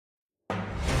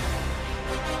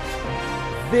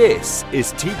This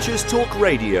is Teachers Talk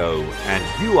Radio,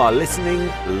 and you are listening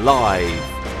live.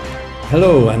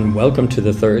 Hello and welcome to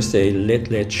the Thursday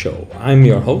Late Show. I'm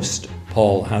your host,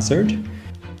 Paul Hazzard.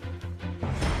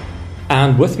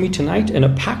 And with me tonight in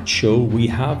a packed show, we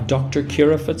have Dr.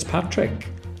 Ciara Fitzpatrick.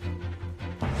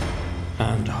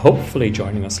 And hopefully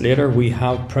joining us later, we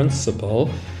have Principal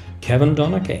Kevin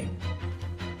Donaghy.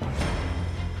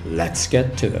 Let's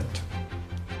get to it.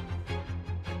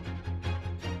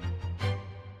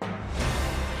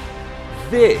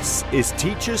 This is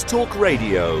Teachers Talk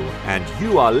Radio, and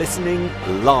you are listening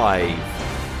live.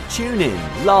 Tune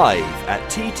in live at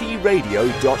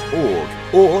ttradio.org,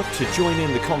 or to join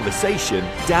in the conversation,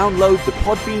 download the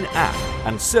Podbean app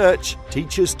and search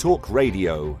Teachers Talk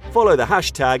Radio. Follow the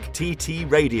hashtag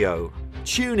TTRadio.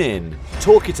 Tune in,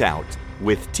 talk it out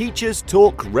with Teachers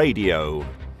Talk Radio.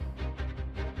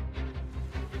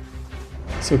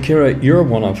 So Ciara, you're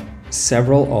one of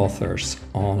several authors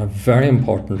on a very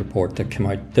important report that came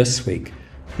out this week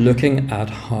looking at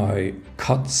how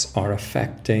cuts are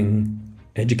affecting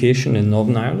education in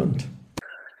Northern Ireland.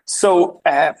 So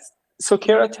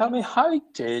Ciara, tell me, how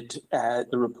did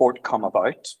the report come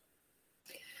about?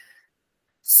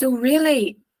 So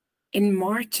really, in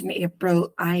March and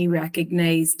April, I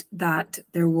recognised that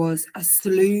there was a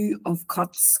slew of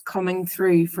cuts coming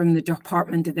through from the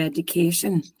Department of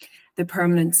Education, the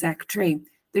Permanent Secretary.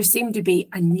 There seemed to be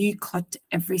a new cut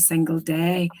every single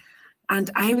day. And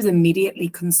I was immediately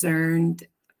concerned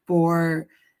for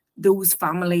those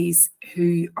families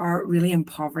who are really in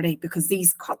poverty, because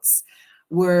these cuts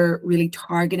were really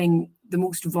targeting the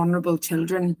most vulnerable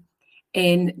children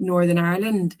in Northern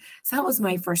Ireland. So that was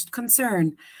my first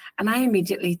concern. And I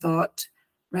immediately thought,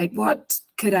 right, what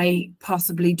could I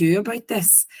possibly do about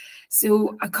this?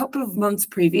 So a couple of months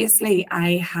previously,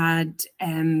 I had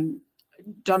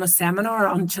done a seminar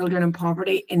on children in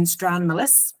poverty in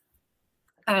Stranmillis,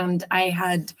 and I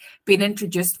had been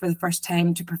introduced for the first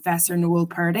time to Professor Noel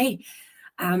Purdy.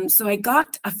 So I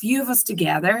got a few of us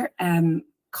together,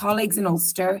 colleagues in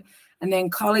Ulster, and then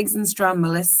colleagues in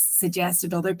Stranmillis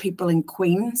suggested other people in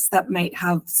Queen's that might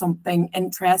have something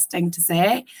interesting to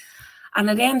say.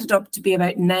 And it ended up to be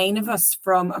about 9 of us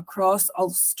from across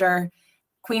Ulster,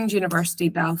 Queen's University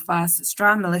Belfast,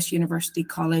 Stranmillis University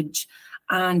College,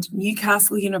 and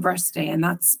Newcastle University, and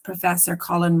that's Professor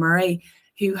Colin Murray,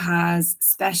 who has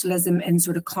specialism in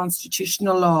sort of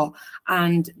constitutional law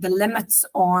and the limits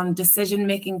on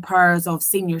decision-making powers of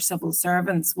senior civil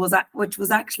servants, which was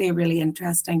actually a really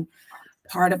interesting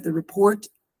part of the report.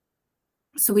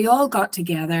 So we all got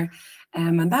together,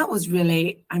 and that was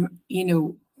really,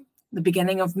 the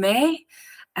beginning of May,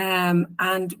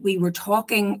 and we were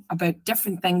talking about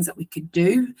different things that we could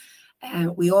do.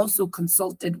 We also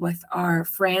consulted with our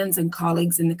friends and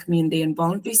colleagues in the community and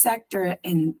voluntary sector,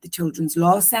 in the Children's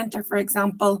Law Centre, for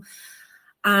example.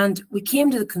 And we came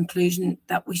to the conclusion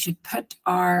that we should put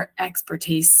our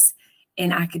expertise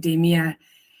in academia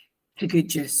to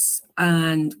good use.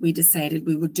 And we decided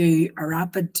we would do a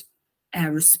rapid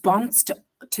response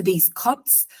to these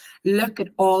cuts, look at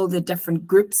all the different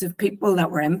groups of people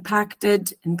that were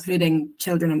impacted, including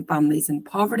children and families in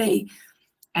poverty,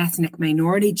 ethnic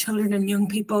minority children and young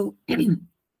people,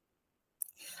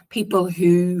 people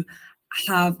who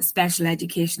have special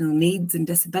educational needs and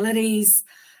disabilities,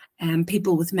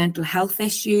 people with mental health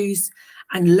issues,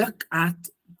 and look at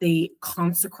the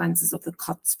consequences of the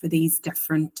cuts for these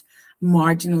different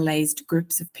marginalised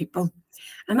groups of people.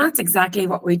 And that's exactly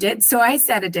what we did. So I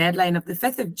set a deadline of the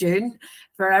 5th of June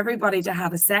for everybody to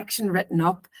have a section written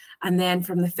up. And then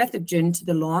from the 5th of June to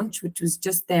the launch, which was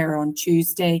just there on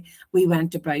Tuesday, we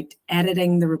went about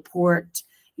editing the report,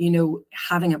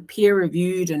 having it peer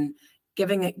reviewed and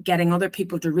getting other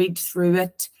people to read through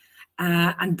it,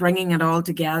 and bringing it all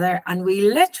together. And we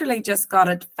literally just got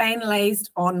it finalised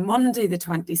on Monday, the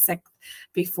 26th,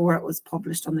 before it was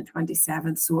published on the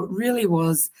 27th. So it really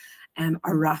was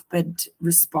a rapid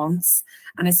response.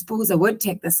 And I suppose I would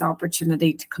take this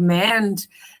opportunity to commend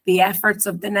the efforts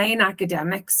of the 9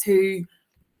 academics who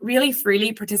really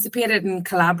freely participated and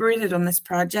collaborated on this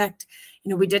project.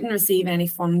 We didn't receive any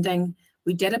funding.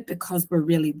 We did it because we're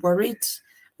really worried.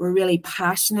 We're really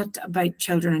passionate about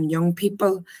children and young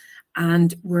people,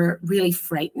 and we're really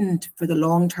frightened for the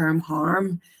long-term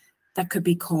harm that could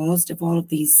be caused if all of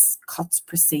these cuts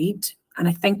proceed. And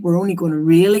I think we're only going to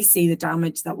really see the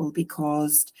damage that will be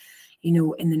caused, in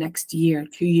the next year,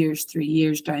 2 years, 3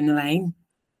 years down the line.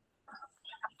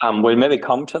 We'll maybe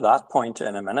come to that point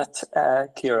in a minute,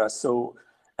 Ciara. So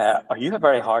are you a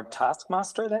very hard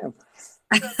taskmaster then?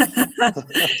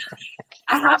 I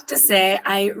have to say,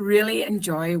 I really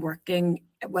enjoy working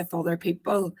with other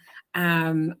people.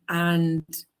 And,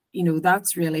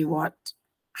 that's really what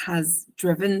has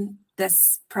driven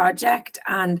this project.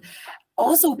 And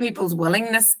also people's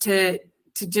willingness to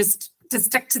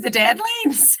stick to the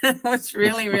deadlines, which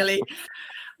really, really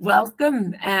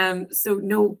welcome. So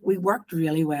no, we worked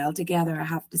really well together, I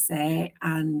have to say.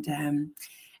 And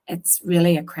it's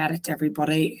really a credit to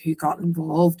everybody who got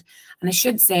involved. And I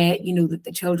should say, that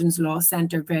the Children's Law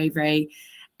Centre very, very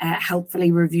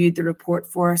helpfully reviewed the report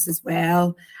for us as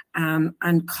well.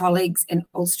 And colleagues in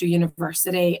Ulster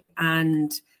University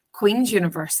and Queen's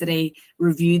University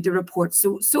reviewed the report.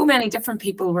 So many different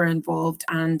people were involved,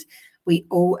 and we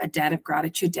owe a debt of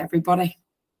gratitude to everybody.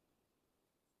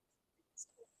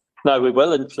 Now, we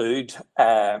will include,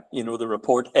 the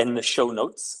report in the show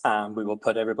notes, and we will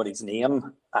put everybody's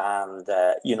name and,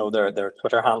 their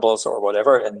Twitter handles or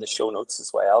whatever in the show notes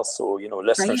as well. So,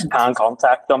 listeners can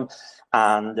contact them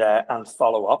and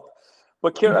follow up.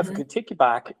 But Ciara, if I could take you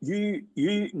back, you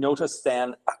noticed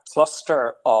then a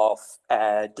cluster of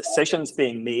decisions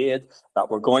being made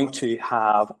that were going to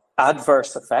have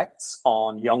adverse effects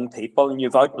on young people, and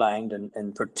you've outlined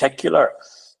in particular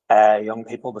young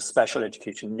people with special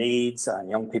education needs and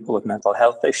young people with mental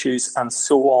health issues and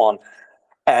so on.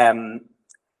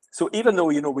 So even though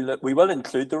we will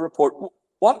include the report,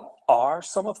 what are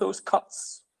some of those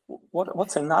cuts?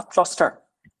 What's in that cluster?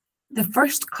 The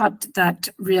first cut that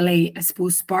really, I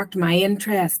suppose, sparked my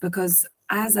interest, because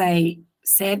as I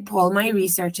said, Paul, my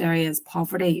research area is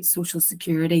poverty, social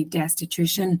security,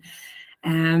 destitution,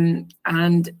 and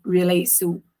really,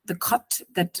 so the cut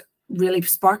that really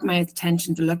sparked my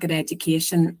attention to look at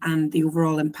education and the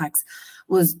overall impacts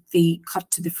was the cut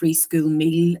to the free school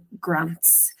meal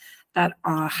grants that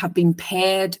have been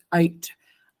paid out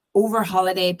over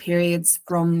holiday periods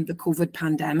from the COVID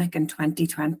pandemic in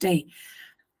 2020.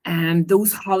 And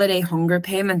those holiday hunger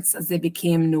payments, as they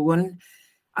became known,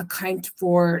 account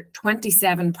for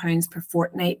 £27 per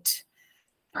fortnight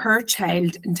per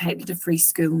child entitled to free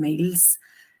school meals.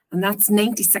 And that's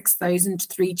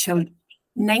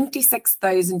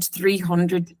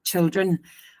 96,300 children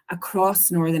across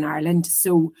Northern Ireland.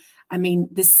 So, I mean,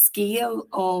 the scale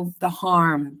of the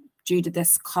harm due to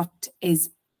this cut is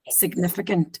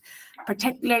significant,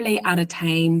 particularly at a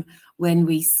time when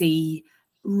we see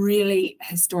really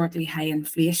historically high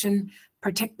inflation,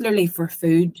 particularly for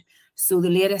food. So the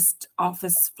latest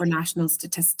Office for National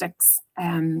Statistics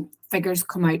figures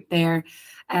come out there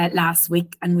last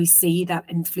week, and we see that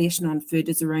inflation on food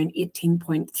is around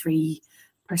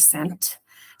 18.3%.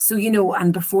 So,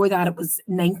 and before that it was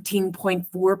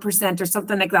 19.4% or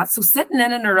something like that. So sitting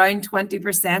in and around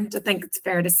 20%, I think it's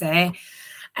fair to say.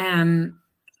 And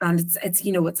it's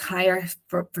it's higher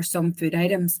for some food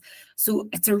items. So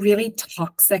it's a really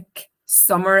toxic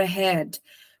summer ahead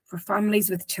for families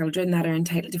with children that are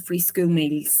entitled to free school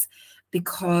meals,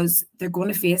 because they're going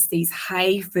to face these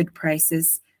high food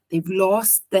prices. They've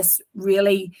lost this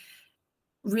really,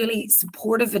 really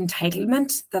supportive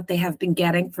entitlement that they have been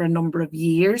getting for a number of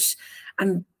years,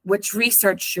 and which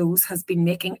research shows has been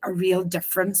making a real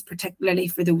difference, particularly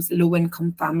for those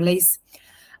low-income families.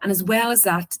 And as well as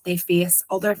that, they face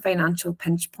other financial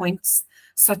pinch points,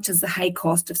 such as the high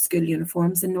cost of school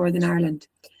uniforms in Northern Ireland.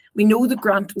 We know the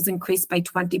grant was increased by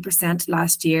 20%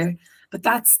 last year, but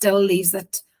that still leaves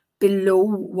it below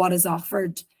what is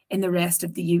offered in the rest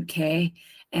of the UK,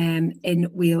 in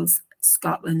Wales,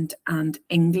 Scotland and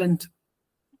England.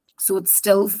 So it's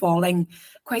still falling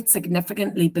quite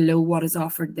significantly below what is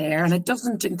offered there. And it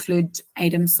doesn't include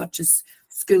items such as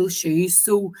school shoes.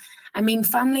 So, I mean,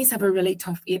 families have a really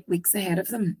tough 8 weeks ahead of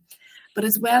them. But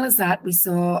as well as that, we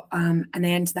saw an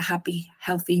end to the Happy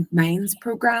Healthy Minds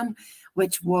programme,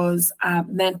 which was a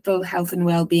mental health and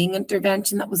wellbeing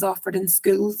intervention that was offered in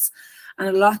schools. And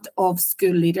a lot of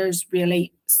school leaders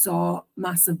really saw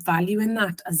massive value in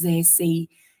that, as they see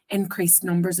increased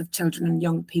numbers of children and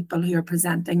young people who are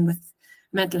presenting with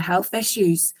mental health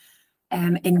issues.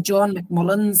 In John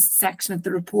McMullen's section of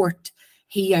the report,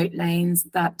 he outlines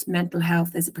that mental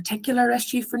health is a particular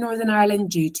issue for Northern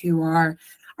Ireland due to our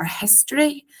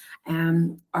history,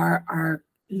 our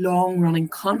long-running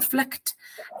conflict,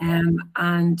 and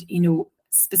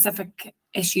specific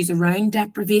issues around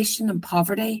deprivation and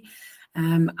poverty,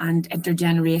 and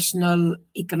intergenerational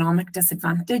economic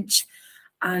disadvantage.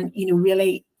 And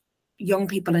really, young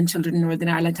people and children in Northern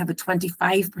Ireland have a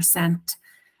 25%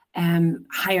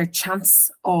 higher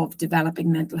chance of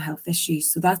developing mental health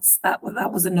issues. So that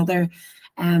was another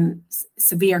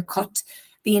severe cut.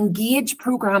 The Engage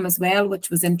programme as well, which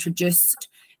was introduced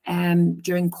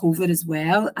during COVID as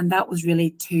well, and that was really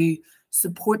to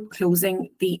support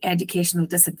closing the educational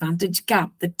disadvantage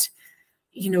gap that,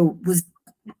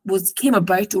 came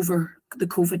about over the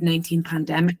COVID-19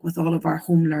 pandemic with all of our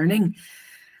home learning.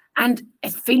 And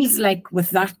it feels like with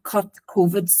that cut,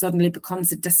 COVID suddenly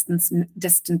becomes a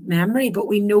distant memory, but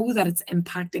we know that it's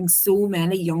impacting so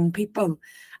many young people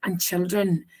and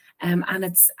children, and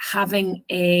it's having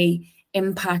an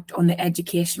impact on the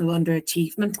educational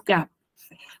underachievement gap.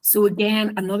 So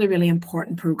again, another really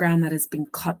important programme that has been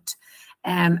cut.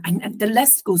 And the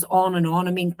list goes on and on.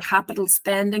 I mean, capital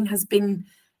spending has been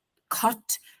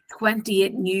cut.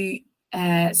 28 new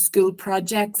school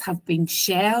projects have been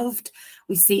shelved.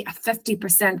 We see a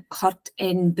 50% cut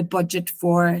in the budget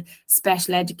for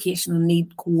special educational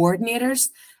need coordinators,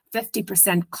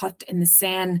 50% cut in the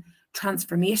SEN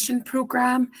transformation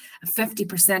programme, a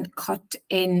 50% cut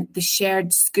in the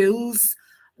shared schools,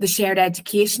 the shared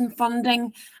education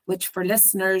funding, which for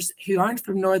listeners who aren't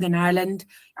from Northern Ireland,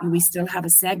 we still have a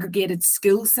segregated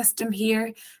school system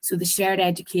here. So the shared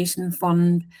education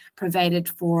fund provided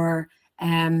for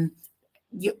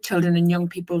children and young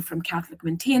people from Catholic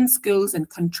maintained schools and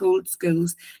controlled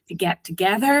schools to get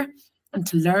together and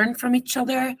to learn from each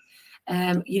other. A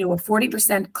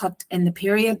 40% cut in the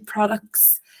period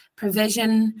products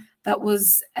provision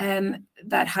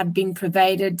that had been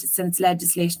provided since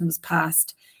legislation was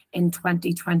passed in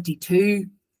 2022.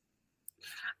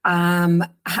 A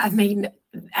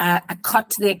cut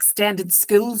to the extended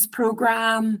schools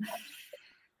programme,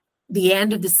 the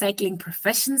end of the cycling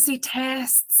proficiency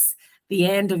tests, the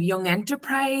end of young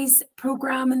enterprise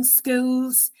programme in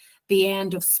schools, the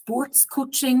end of sports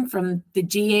coaching from the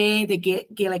GA, the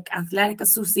Gaelic Athletic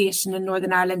Association in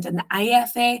Northern Ireland, and the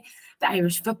IFA, the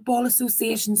Irish Football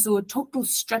Association. So a total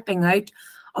stripping out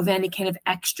of any kind of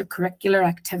extracurricular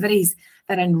activities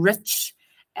that enrich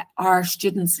our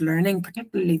students' learning,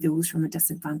 particularly those from a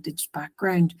disadvantaged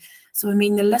background. So, I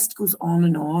mean, the list goes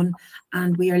on,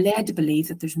 and we are led to believe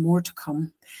that there's more to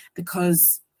come,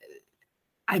 because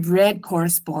I've read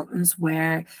correspondence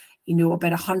where,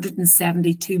 about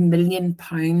 £172 million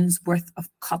worth of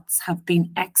cuts have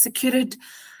been executed,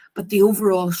 but the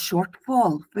overall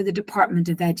shortfall for the Department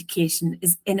of Education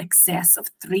is in excess of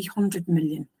 300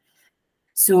 million.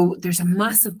 So there's a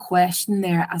massive question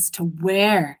there as to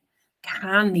where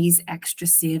can these extra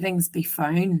savings be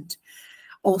found.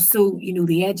 Also,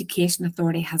 the Education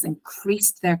Authority has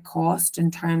increased their cost in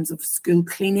terms of school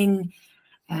cleaning,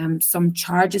 some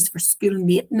charges for school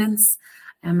maintenance,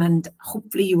 and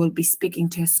hopefully you will be speaking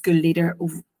to a school leader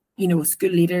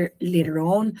later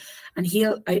on, and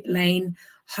he'll outline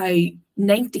how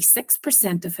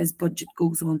 96% of his budget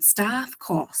goes on staff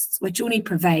costs, which only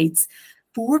provides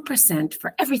 4%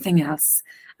 for everything else.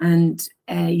 And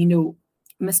Mr.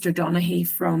 Donaghy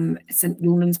from St.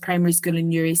 Nonan's Primary School in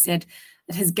Newry said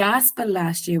that his gas bill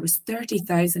last year was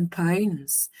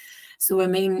 £30,000. So, I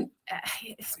mean,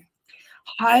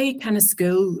 how can a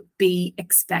school be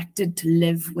expected to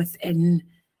live within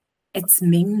its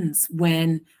means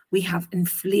when we have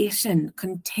inflation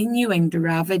continuing to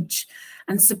ravage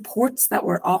and supports that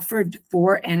were offered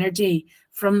for energy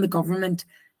from the government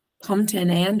come to an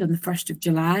end on the 1st of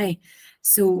July?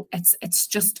 So it's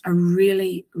just a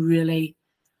really, really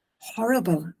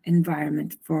horrible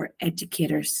environment for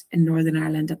educators in Northern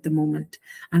Ireland at the moment,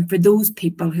 and for those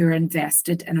people who are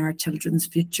invested in our children's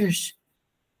futures.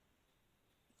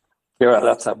 Ciara,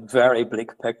 that's a very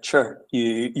bleak picture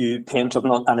you paint of,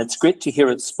 and it's great to hear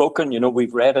it spoken.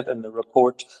 We've read it in the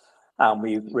report, and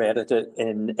we've read it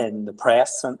in the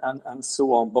press and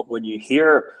so on. But when you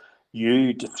hear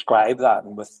you describe that,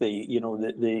 and with the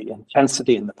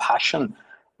intensity and the passion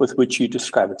with which you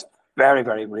describe it, it's very,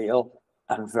 very real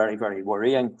and very, very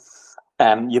worrying.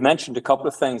 You mentioned a couple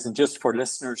of things, and just for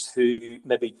listeners who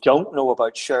maybe don't know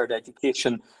about shared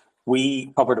education,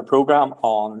 we covered a programme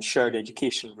on shared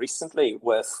education recently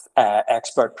with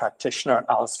expert practitioner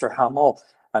Alistair Hamill,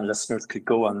 and listeners could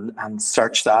go and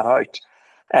search that out.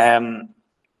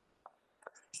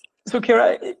 So,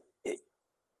 Ciara,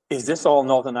 is this all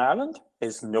Northern Ireland?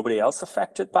 Is nobody else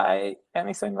affected by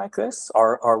anything like this?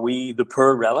 Are we the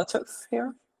poor relative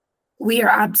here? We are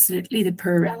absolutely the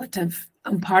poor relative.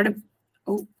 I'm part of...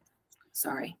 Oh,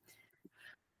 sorry.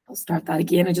 I'll start that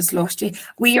again. I just lost you.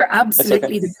 We are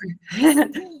absolutely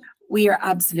we are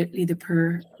absolutely the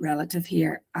poor relative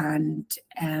here. And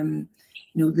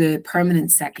the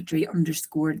permanent secretary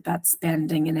underscored that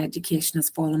spending in education has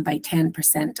fallen by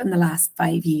 10% in the last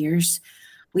 5 years.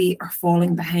 We are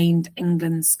falling behind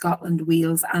England, Scotland,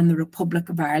 Wales, and the Republic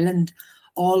of Ireland,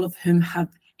 all of whom have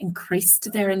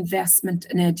increased their investment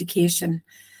in education.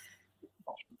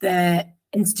 The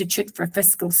Institute for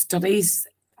Fiscal Studies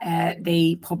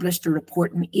they published a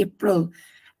report in April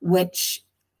which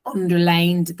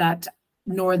underlined that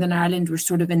Northern Ireland were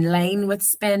sort of in line with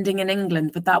spending in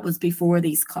England, but that was before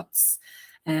these cuts.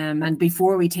 And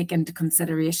before we take into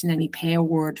consideration any pay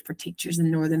award for teachers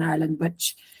in Northern Ireland,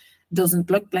 which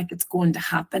doesn't look like it's going to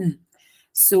happen.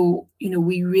 So,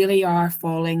 we really are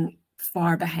falling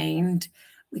far behind.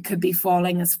 We could be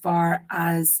falling as far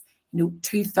as,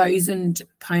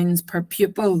 £2,000 per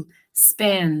pupil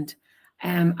spend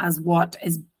as what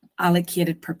is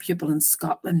allocated per pupil in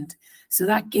Scotland. So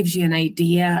that gives you an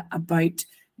idea about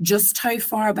just how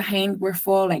far behind we're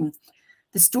falling.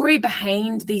 The story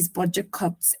behind these budget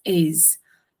cuts is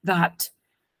that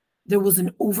there was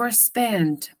an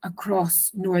overspend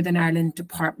across Northern Ireland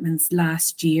departments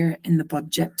last year in the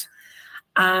budget.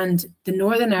 And the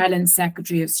Northern Ireland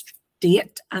Secretary of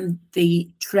State and the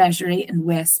Treasury in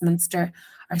Westminster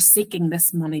are seeking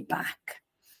this money back.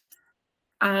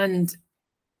 And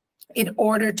in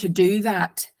order to do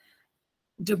that,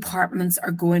 departments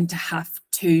are going to have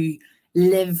to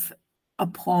live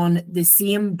upon the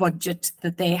same budget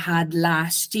that they had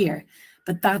last year.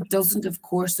 But that doesn't, of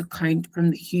course, account for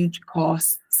the huge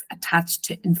costs attached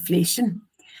to inflation.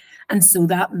 And so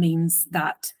that means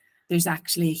that there's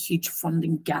actually a huge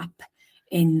funding gap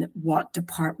in what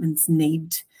departments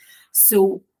need.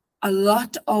 So a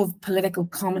lot of political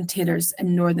commentators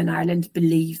in Northern Ireland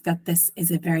believe that this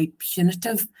is a very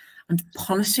punitive and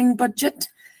punishing budget,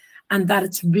 and that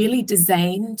it's really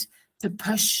designed to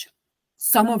push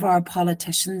some of our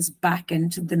politicians back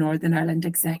into the Northern Ireland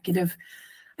executive.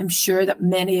 I'm sure that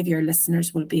many of your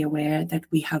listeners will be aware that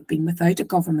we have been without a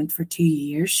government for 2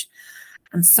 years,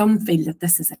 and some feel that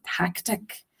this is a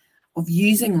tactic of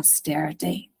using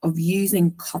austerity, of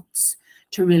using cuts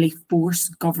to really force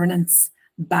governance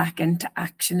back into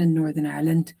action in Northern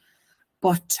Ireland.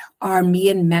 But our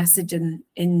main message in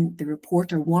the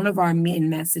report, or one of our main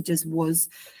messages, was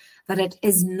that it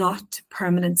is not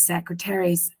permanent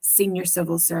secretaries, senior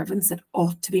civil servants that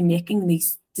ought to be making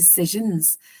these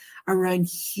decisions around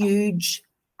huge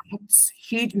cuts,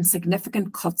 huge and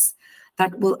significant cuts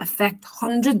that will affect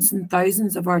hundreds and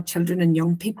thousands of our children and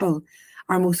young people,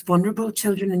 our most vulnerable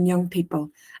children and young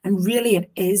people. And really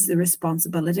it is the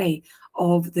responsibility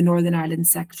of the Northern Ireland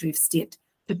Secretary of State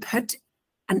to put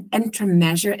an interim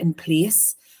measure in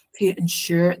place to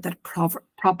ensure that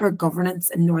proper governance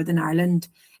in Northern Ireland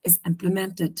is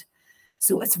implemented.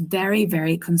 So it's very,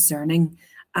 very concerning.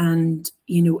 And,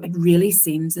 it really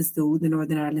seems as though the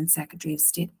Northern Ireland Secretary of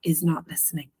State is not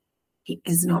listening. He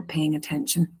is not paying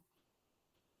attention.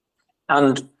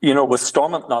 And, with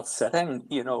Stormont not sitting,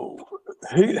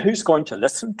 who's going to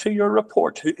listen to your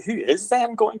report? Who is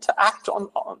then going to act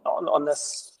on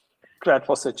this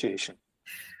dreadful situation?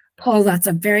 Paul, that's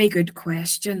a very good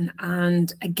question.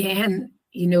 And again,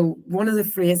 one of the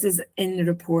phrases in the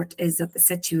report is that the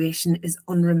situation is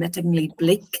unremittingly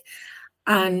bleak.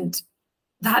 And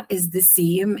that is the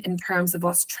same in terms of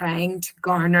us trying to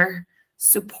garner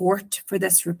support for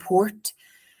this report.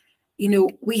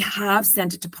 We have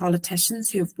sent it to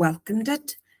politicians who have welcomed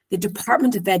it. The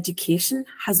Department of Education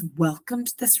has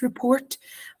welcomed this report,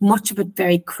 much of it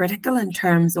very critical in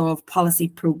terms of policy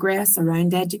progress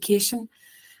around education.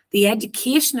 The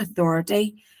Education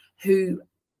Authority, who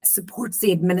supports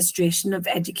the administration of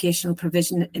educational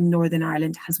provision in Northern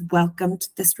Ireland, has welcomed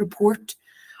this report.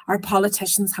 Our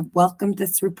politicians have welcomed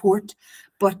this report,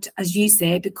 but as you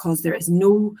say, because there is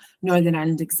no Northern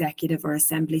Ireland Executive or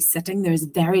Assembly sitting, there's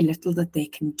very little that they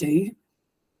can do.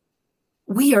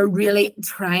 We are really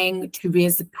trying to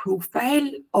raise the profile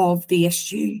of the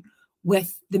issue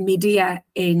with the media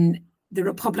in the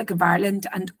Republic of Ireland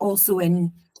and also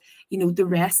in, the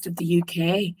rest of the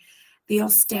UK. The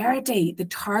austerity, the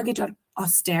target of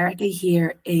austerity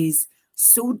here is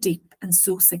so deep and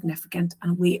so significant,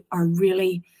 and we are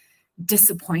really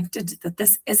disappointed that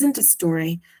this isn't a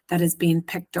story that is being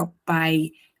picked up by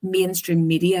mainstream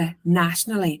media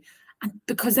nationally, and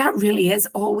because that really is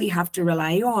all we have to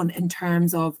rely on in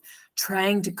terms of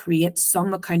trying to create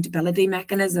some accountability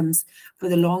mechanisms for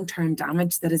the long-term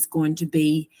damage that is going to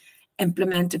be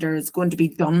implemented or is going to be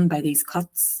done by these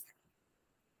cuts.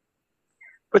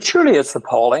 But surely it's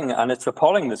appalling, and it's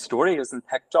appalling the story isn't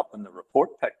picked up and the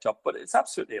report picked up, but it's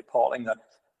absolutely appalling that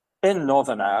in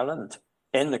Northern Ireland,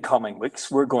 in the coming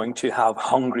weeks, we're going to have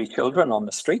hungry children on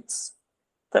the streets.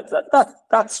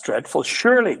 That's dreadful.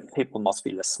 Surely people must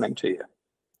be listening to you.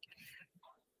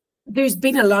 There's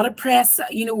been a lot of press,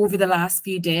 over the last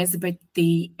few days about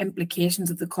the implications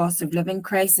of the cost of living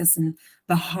crisis and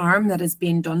the harm that is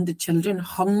being done to children,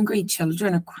 hungry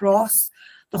children across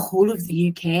the whole of the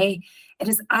UK. It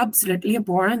is absolutely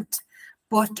abhorrent,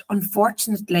 but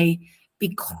unfortunately,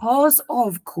 because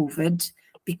of COVID,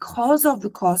 because of the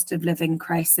cost of living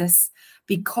crisis,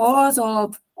 because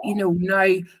of,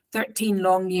 now 13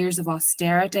 long years of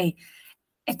austerity,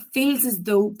 it feels as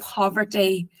though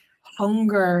poverty,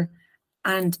 hunger,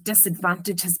 and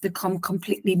disadvantage has become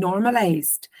completely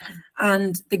normalized.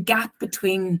 And the gap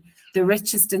between the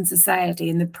richest in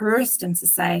society and the poorest in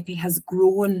society has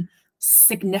grown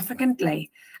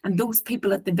significantly. And those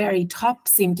people at the very top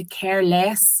seem to care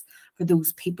less for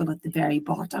those people at the very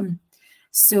bottom.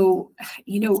 So,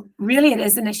 really it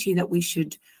is an issue that we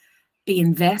should be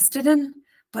invested in,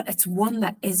 but it's one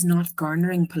that is not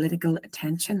garnering political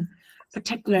attention,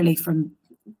 particularly from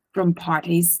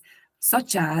parties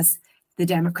such as the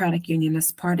Democratic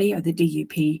Unionist Party, or the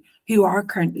DUP, who are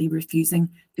currently refusing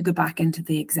to go back into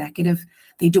the executive.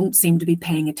 They don't seem to be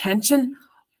paying attention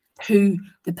to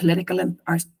the political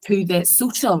or to the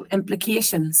social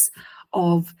implications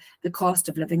of the cost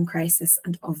of living crisis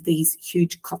and of these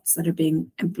huge cuts that are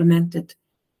being implemented.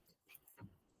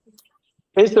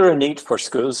 Is there a need for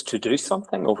schools to do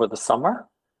something over the summer?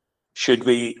 Should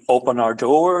we open our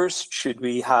doors? Should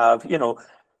we have,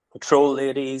 patrol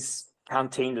ladies,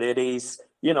 canteen ladies,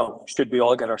 should we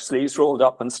all get our sleeves rolled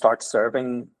up and start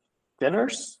serving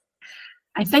dinners?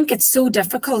 I think it's so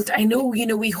difficult. I know,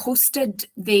 we hosted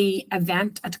the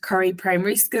event at Curry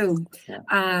Primary School,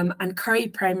 and Curry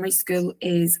Primary School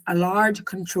is a large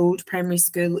controlled primary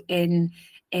school in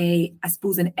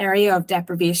an area of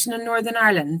deprivation in Northern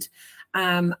Ireland,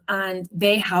 and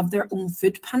they have their own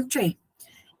food pantry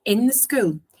in the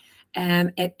school.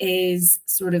 It is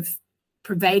sort of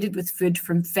provided with food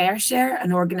from FareShare,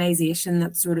 an organisation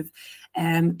that sort of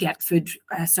get food,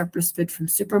 surplus food from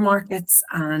supermarkets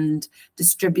and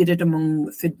distribute it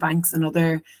among food banks and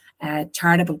other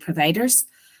charitable providers.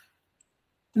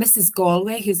 Mrs.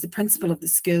 Galway, who's the principal of the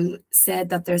school, said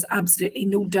that there's absolutely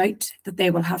no doubt that they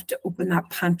will have to open that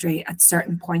pantry at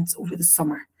certain points over the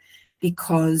summer,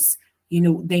 because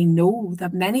they know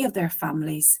that many of their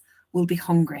families will be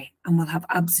hungry and will have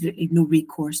absolutely no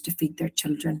recourse to feed their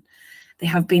children. They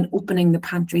have been opening the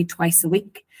pantry twice a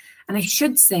week. And I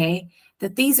should say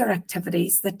that these are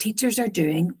activities that teachers are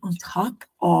doing on top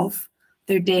of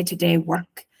their day-to-day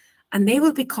work. And they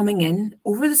will be coming in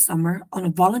over the summer on a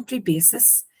voluntary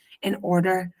basis in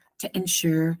order to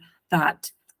ensure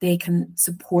that they can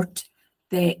support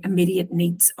the immediate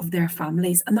needs of their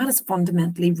families. And that is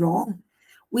fundamentally wrong.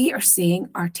 We are seeing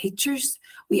our teachers,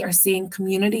 we are seeing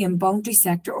community and voluntary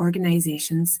sector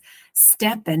organisations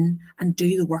step in and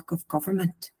do the work of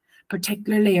government,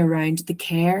 particularly around the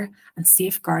care and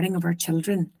safeguarding of our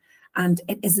children. And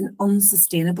it is an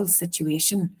unsustainable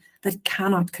situation that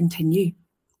cannot continue.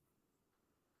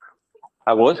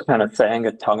 I was kind of saying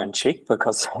it tongue in cheek,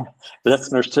 because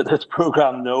listeners to this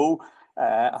programme know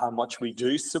how much we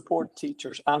do support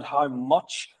teachers, and how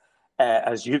much,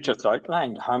 as you've just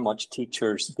outlined, how much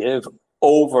teachers give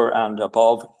over and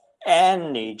above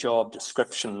any job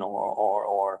description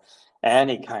or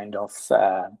any kind of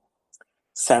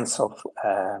sense of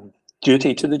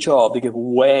duty to the job. They give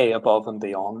way above and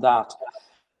beyond that.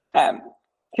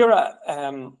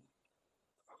 Ciara,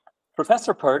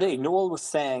 Professor Purdy, Noel was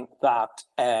saying that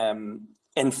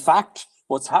in fact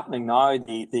what's happening now,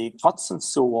 the cuts and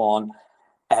so on,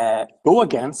 go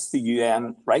against the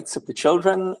UN rights of the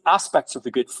children, aspects of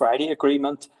the Good Friday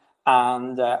Agreement,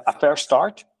 and a fair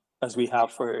start, as we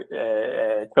have for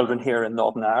children here in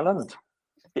Northern Ireland.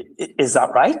 Is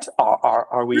that right?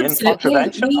 Are we Absolutely. in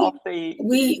contravention of the...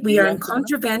 We are in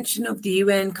contravention of the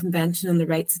UN Convention on the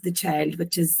Rights of the Child,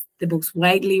 which is the most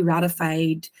widely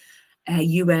ratified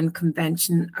UN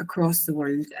convention across the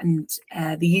world, and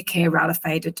the UK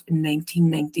ratified it in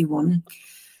 1991.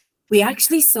 We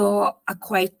actually saw a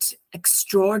quite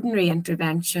extraordinary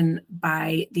intervention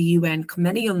by the UN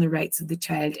Committee on the Rights of the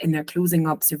Child in their closing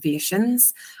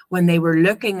observations, when they were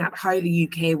looking at how the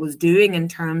UK was doing in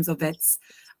terms of its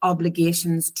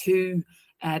obligations to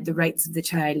the rights of the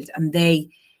child. And they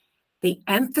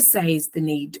emphasised the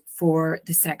need for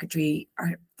the Secretary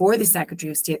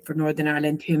of State for Northern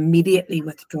Ireland to immediately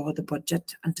withdraw the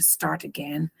budget and to start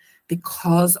again,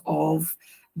 because of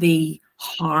the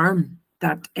harm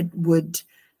that it would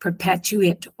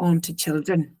perpetuate onto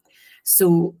children.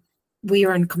 So we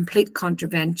are in complete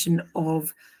contravention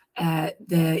of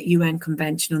the UN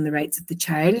Convention on the Rights of the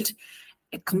Child.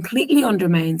 It completely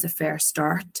undermines a fair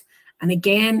start. And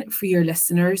again, for your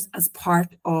listeners, as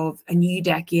part of a New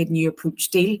Decade, New Approach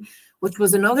deal, which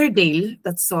was another deal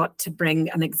that sought to bring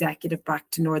an executive back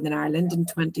to Northern Ireland in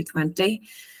 2020,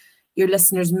 your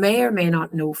listeners may or may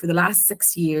not know, for the last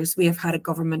 6 years, we have had a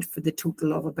government for the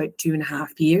total of about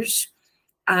 2.5 years.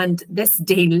 And this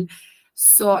deal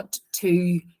sought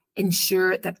to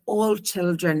ensure that all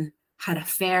children had a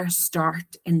fair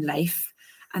start in life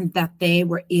and that they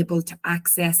were able to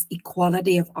access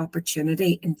equality of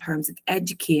opportunity in terms of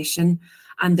education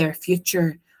and their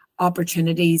future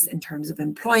opportunities in terms of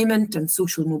employment and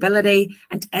social mobility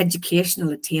and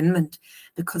educational attainment,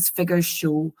 because figures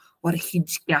show what a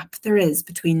huge gap there is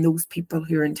between those people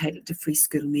who are entitled to free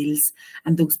school meals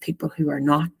and those people who are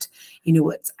not. You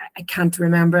know, I can't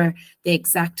remember the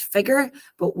exact figure,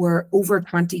 but we're over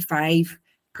 25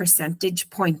 percentage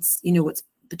points. You know, it's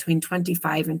between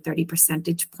 25 and 30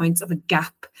 percentage points of a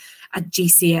gap at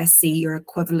GCSE or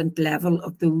equivalent level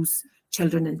of those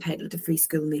children entitled to free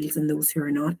school meals and those who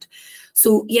are not.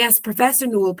 So yes, Professor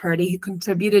Noel Purdy, who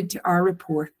contributed to our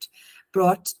report,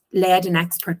 led an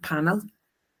expert panel,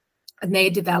 and they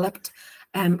developed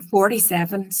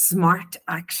 47 smart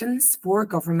actions for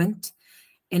government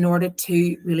in order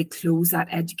to really close that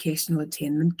educational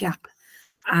attainment gap.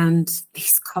 And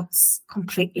these cuts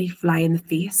completely fly in the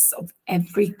face of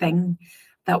everything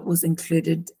that was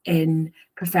included in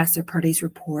Professor Purdy's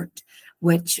report,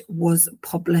 which was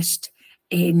published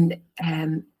in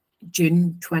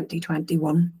June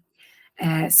 2021,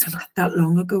 so not that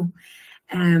long ago.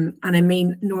 And I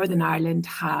mean, Northern Ireland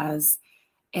has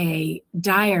a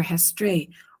dire history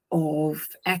of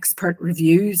expert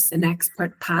reviews and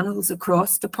expert panels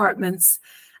across departments.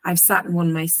 I've sat in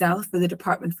one myself with the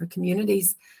Department for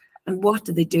Communities, and what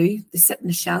do? They sit on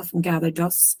a shelf and gather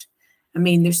dust. I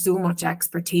mean, there's so much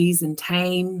expertise and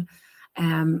time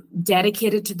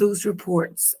dedicated to those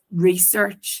reports,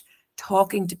 research,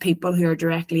 talking to people who are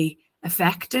directly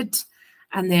affected.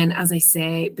 And then, as I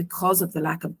say, because of the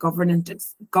lack of government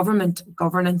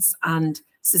governance and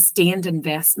sustained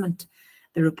investment,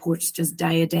 the reports just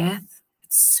die a death.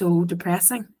 It's so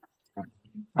depressing.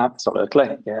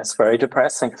 Absolutely. Yes, very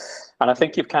depressing. And I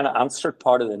think you've kind of answered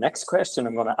part of the next question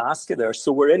I'm going to ask you there.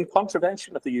 So we're in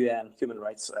contravention of the UN Human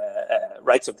Rights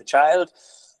Rights of the Child,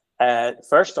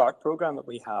 First Start programme that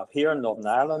we have here in Northern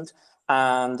Ireland,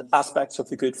 and aspects of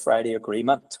the Good Friday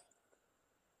Agreement.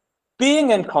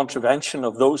 Being in contravention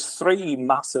of those three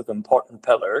massive important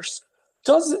pillars,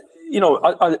 does, you know,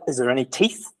 is there any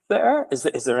teeth there? Is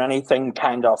there anything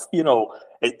kind of, you know,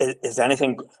 is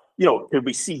anything, you know, could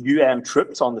we see UN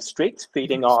troops on the streets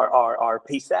feeding our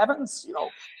P7s, you know?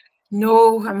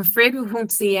 No, I'm afraid we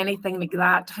won't see anything like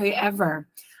that. However,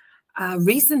 a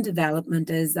recent development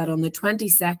is that on the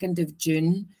 22nd of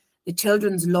June, the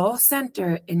Children's Law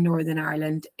Centre in Northern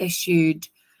Ireland issued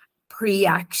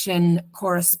pre-action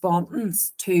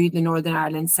correspondence to the Northern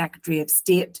Ireland Secretary of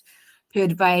State to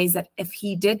advise that if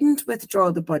he didn't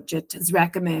withdraw the budget as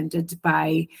recommended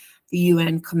by the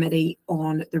UN Committee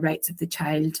on the Rights of the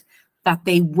Child, that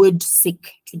they would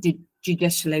seek to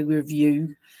judicially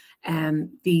review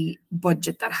the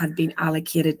budget that had been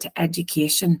allocated to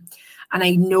education. And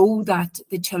I know that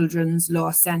the Children's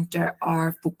Law Centre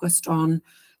are focused on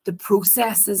the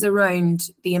processes around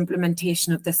the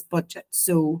implementation of this budget.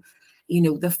 So, you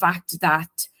know, the fact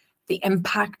that the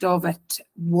impact of it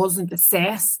wasn't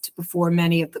assessed before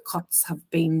many of the cuts have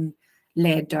been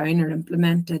laid down or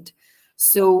implemented.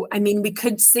 So, I mean, we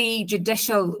could see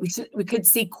we could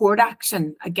see court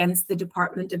action against the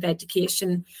Department of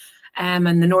Education and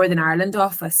the Northern Ireland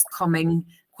office coming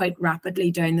quite rapidly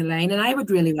down the line. And I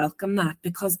would really welcome that,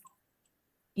 because,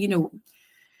 you know,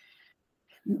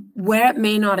 where it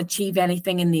may not achieve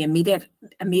anything in the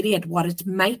immediate, what it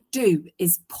might do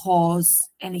is pause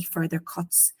any further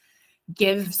cuts,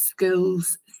 give school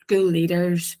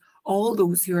leaders, all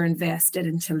those who are invested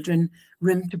in children,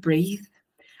 room to breathe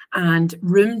and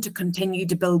room to continue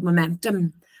to build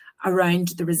momentum around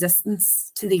the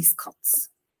resistance to these cuts.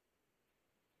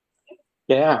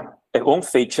 Yeah, it won't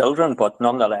feed children, but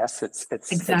nonetheless, it's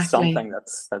Exactly. It's something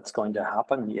that's going to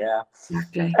happen. Yeah.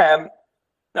 Exactly.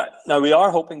 Now we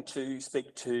are hoping to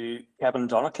speak to Kevin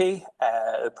Donachie,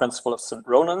 the principal of St.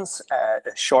 Ronan's,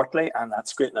 shortly, and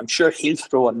that's great. And I'm sure he'll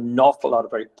throw an awful lot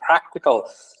of very practical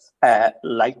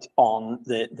light on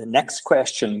the next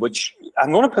question, which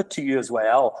I'm going to put to you as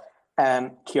well,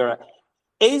 Ciara.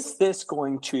 Is this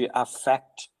going to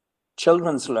affect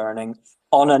children's learning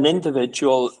on an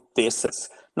individual basis?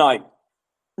 Now,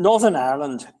 Northern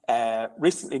Ireland,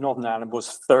 recently Northern Ireland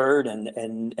was third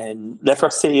in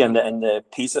literacy in the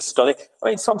PISA study. I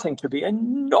mean, something to be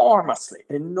enormously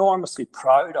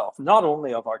proud of, not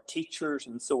only of our teachers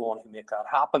and so on who make that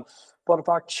happen, but of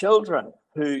our children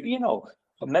who, you know,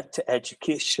 commit to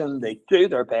education, they do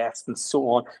their best and so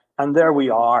on. And there we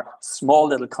are, small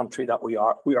little country that we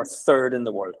are third in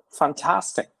the world.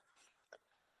 Fantastic.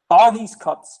 Are these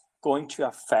cuts going to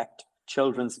affect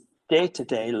children's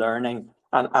day-to-day learning?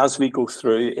 And as we go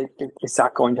through, is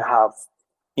that going to have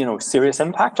serious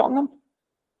impact on them?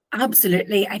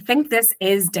 Absolutely. I think this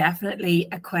is definitely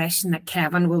a question that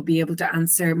Kevin will be able to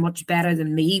answer much better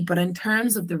than me. But in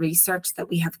terms of the research that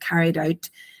we have carried out,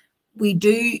 we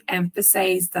do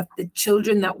emphasise that the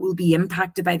children that will be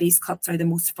impacted by these cuts are the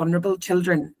most vulnerable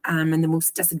children and the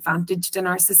most disadvantaged in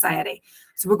our society.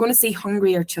 So we're going to see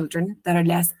hungrier children that are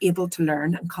less able to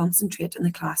learn and concentrate in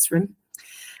the classroom.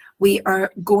 We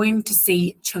are going to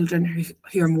see children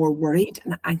who are more worried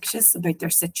and anxious about their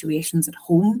situations at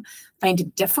home, find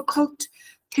it difficult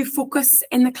to focus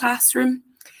in the classroom.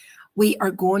 We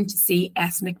are going to see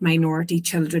ethnic minority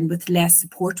children with less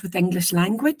support with English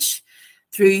language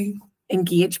through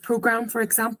Engage programme, for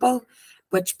example,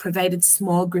 which provided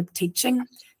small group teaching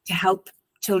to help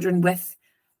children with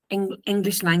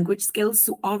English language skills.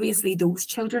 So obviously those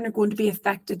children are going to be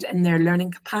affected in their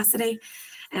learning capacity,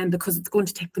 and because it's going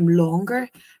to take them longer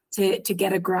to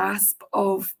get a grasp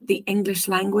of the English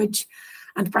language.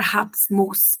 And perhaps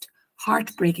most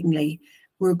heartbreakingly,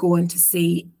 we're going to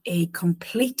see a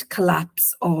complete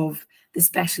collapse of the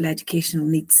special educational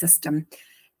needs system.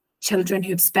 Children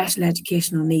who have special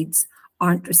educational needs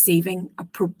aren't receiving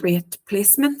appropriate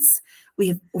placements. We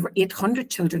have over 800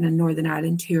 children in Northern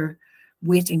Ireland who are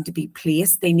waiting to be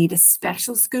placed. They need a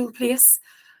special school place,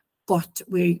 but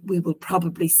we will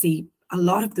probably see a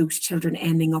lot of those children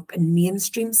ending up in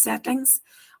mainstream settings,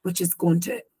 which is going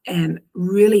to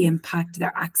really impact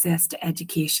their access to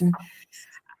education.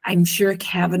 I'm sure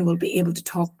Kevin will be able to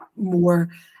talk more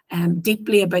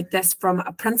deeply about this from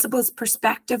a principal's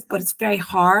perspective, but it's very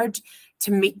hard to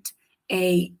meet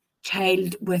a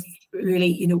child with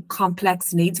really,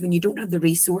 complex needs when you don't have the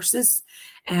resources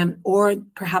or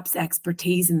perhaps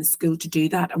expertise in the school to do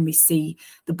that. And we see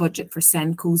the budget for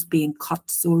SENCOs being cut,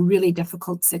 so a really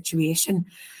difficult situation.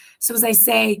 So as I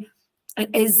say, it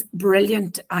is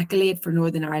brilliant accolade for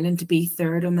Northern Ireland to be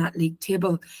third on that league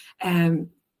table.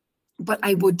 But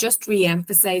I would just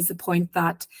re-emphasise the point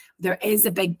that there is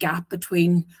a big gap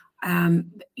between,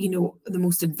 the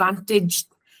most advantaged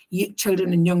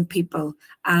children and young people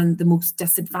and the most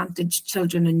disadvantaged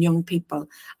children and young people.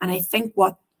 And I think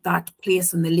what that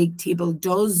place on the league table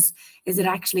does is it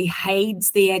actually hides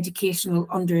the educational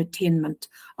underattainment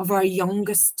of our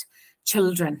youngest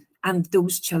children and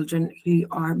those children who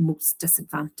are most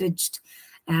disadvantaged.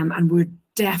 And we're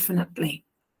definitely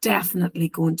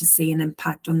going to see an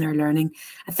impact on their learning.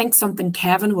 I think something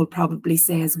Kevin will probably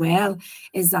say as well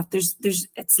is that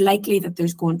it's likely that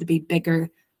there's going to be bigger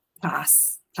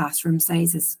classroom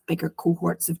sizes, bigger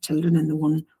cohorts of children in the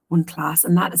one class,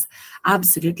 and that is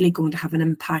absolutely going to have an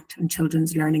impact on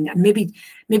children's learning. And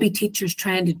maybe teachers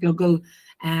trying to juggle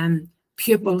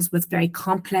pupils with very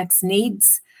complex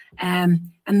needs, and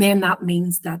then that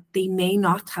means that they may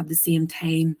not have the same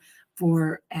time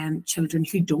for children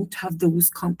who don't have those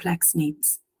complex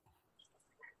needs.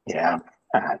 Yeah,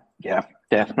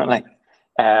 definitely.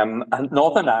 And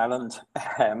Northern Ireland's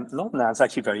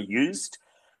actually very used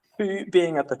to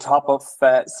being at the top of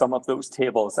some of those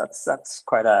tables. That's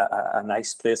quite a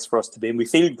nice place for us to be, and we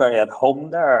feel very at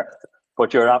home there.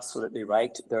 But you're absolutely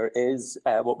right. There is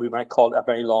what we might call a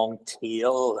very long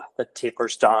tail that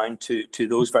tapers down to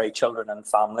those very children and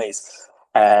families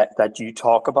that you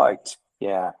talk about.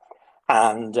 Yeah.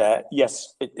 And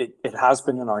yes, it has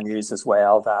been in our news as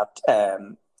well that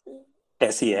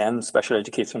SEN, special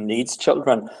educational needs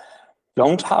children,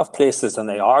 don't have places, and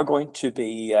they are going to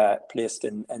be placed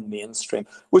in mainstream,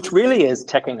 which really is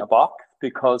ticking a box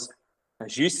because,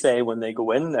 as you say, when they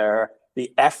go in there,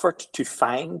 the effort to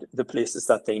find the places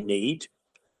that they need,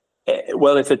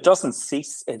 well, if it doesn't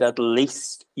cease, it at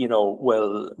least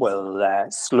will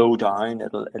slow down.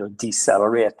 It'll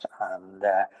decelerate, and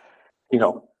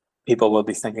people will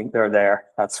be thinking they're there.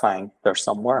 That's fine. They're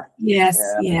somewhere. Yes,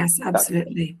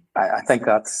 absolutely. I think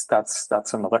that's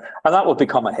another, and that will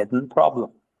become a hidden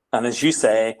problem. And as you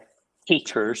say,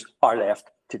 teachers are left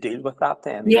to deal with that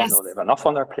then. Yes, they have enough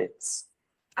on their plates.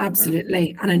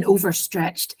 Absolutely, and an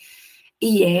overstretched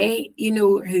EA,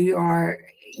 who are,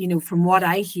 from what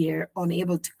I hear,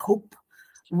 unable to cope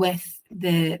with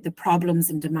the problems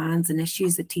and demands and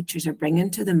issues that teachers are bringing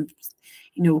to them.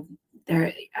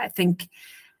 I think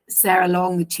Sarah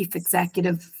Long, the chief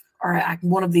executive, or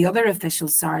one of the other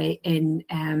officials, in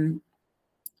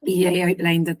EA,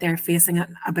 outlined that they're facing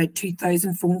about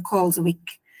 2,000 phone calls a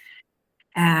week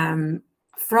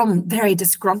from very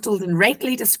disgruntled and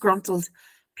rightly disgruntled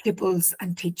pupils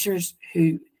and teachers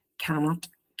who cannot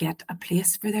get a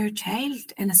place for their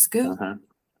child in a school.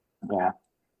 Yeah,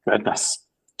 goodness,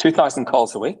 2,000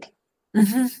 calls a week.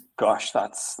 Mm-hmm. Gosh,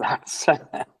 that's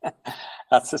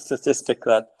a statistic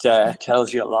that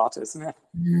tells you a lot, isn't it?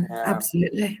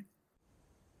 Absolutely.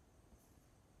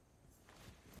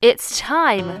 It's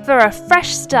time for a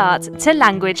fresh start to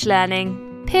language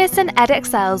learning. Pearson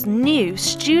EdXL's new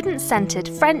student-centred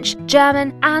French,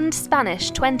 German and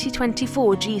Spanish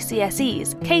 2024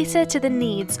 GCSEs cater to the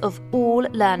needs of all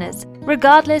learners,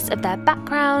 regardless of their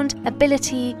background,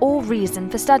 ability or reason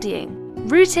for studying.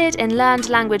 Rooted in learned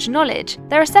language knowledge,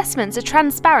 their assessments are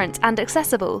transparent and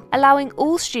accessible, allowing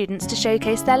all students to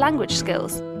showcase their language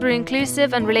skills. Through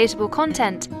inclusive and relatable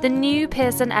content, the new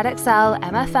Pearson EdXL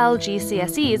MFL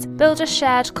GCSEs build a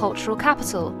shared cultural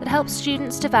capital that helps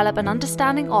students develop an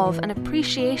understanding of and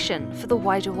appreciation for the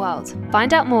wider world.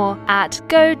 Find out more at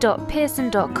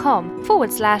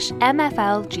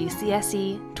go.pearson.com/MFL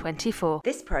GCSE 24.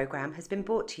 This programme has been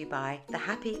brought to you by the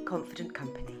Happy Confident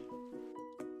Company.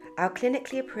 Our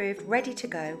clinically approved,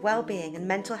 ready-to-go wellbeing and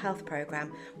mental health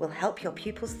programme will help your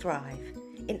pupils thrive.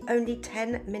 In only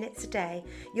 10 minutes a day,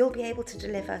 you'll be able to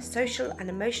deliver social and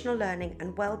emotional learning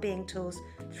and wellbeing tools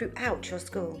throughout your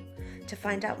school. To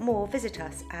find out more, visit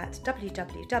us at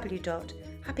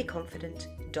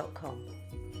www.happyconfident.com.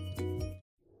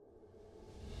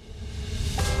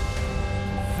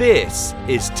 This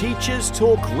is Teachers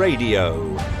Talk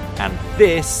Radio, and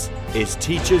this is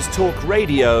Teachers Talk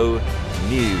Radio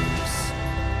News.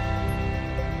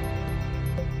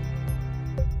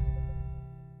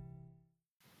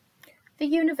 The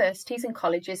Universities and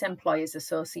Colleges Employers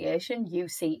Association,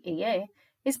 UCEA,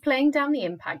 is playing down the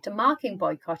impact a marking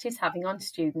boycott is having on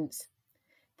students.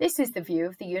 This is the view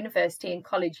of the University and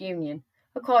College Union,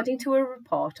 according to a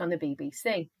report on the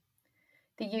BBC.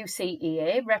 The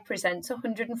UCEA represents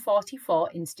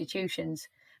 144 institutions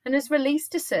and has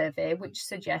released a survey which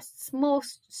suggests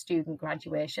most student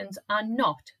graduations are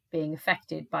not being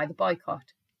affected by the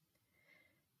boycott.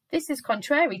 This is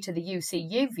contrary to the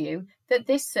UCU view that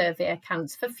this survey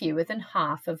accounts for fewer than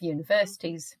half of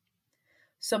universities.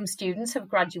 Some students have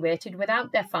graduated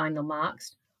without their final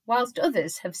marks, whilst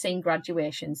others have seen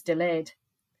graduations delayed.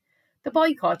 The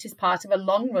boycott is part of a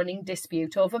long-running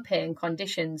dispute over pay and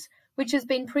conditions, which has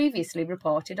been previously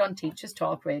reported on Teachers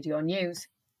Talk Radio News.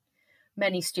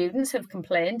 Many students have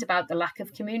complained about the lack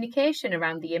of communication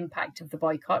around the impact of the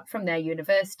boycott from their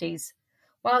universities,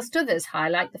 whilst others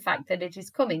highlight the fact that it is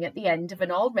coming at the end of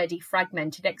an already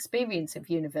fragmented experience of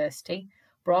university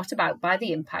brought about by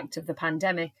the impact of the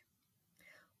pandemic.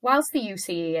 Whilst the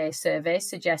UCEA survey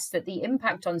suggests that the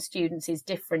impact on students is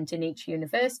different in each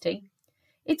university,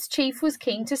 its chief was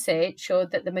keen to say it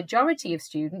showed that the majority of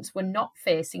students were not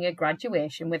facing a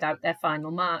graduation without their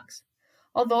final marks,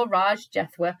 although Raj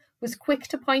Jethwa was quick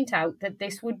to point out that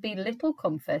this would be little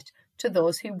comfort to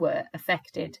those who were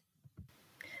affected.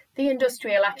 The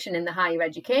industrial action in the higher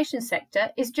education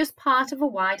sector is just part of a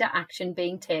wider action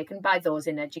being taken by those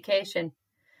in education.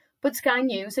 But Sky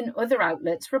News and other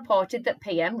outlets reported that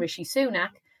PM Rishi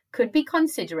Sunak could be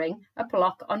considering a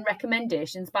block on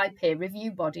recommendations by peer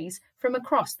review bodies from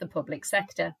across the public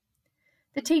sector.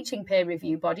 The teaching peer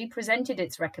review body presented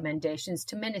its recommendations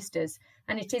to ministers,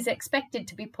 and it is expected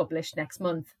to be published next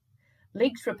month.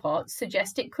 Leaked reports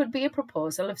suggest it could be a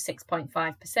proposal of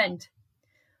 6.5%.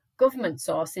 Government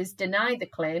sources deny the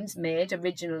claims made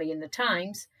originally in the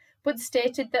Times, but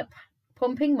stated that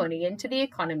pumping money into the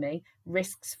economy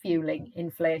risks fueling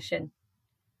inflation.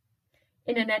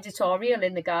 In an editorial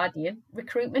in The Guardian,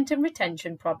 recruitment and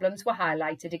retention problems were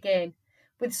highlighted again,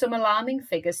 with some alarming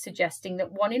figures suggesting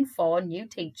that 1 in 4 new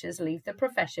teachers leave the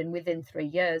profession within 3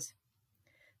 years.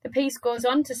 The piece goes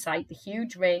on to cite the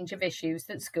huge range of issues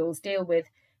that schools deal with,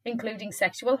 including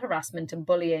sexual harassment and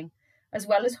bullying, as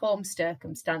well as home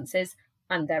circumstances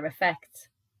and their effects.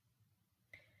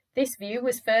 This view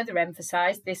was further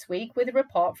emphasised this week with a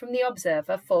report from The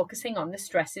Observer focusing on the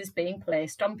stresses being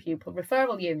placed on pupil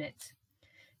referral units.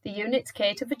 The units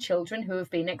cater for children who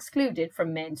have been excluded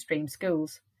from mainstream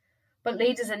schools, but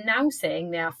leaders are now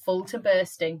saying they are full to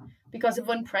bursting because of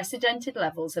unprecedented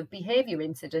levels of behaviour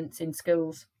incidents in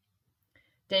schools.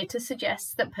 Data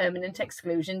suggests that permanent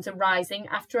exclusions are rising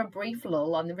after a brief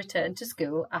lull on the return to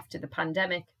school after the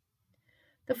pandemic.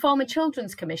 The former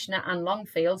Children's Commissioner Anne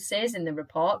Longfield says in the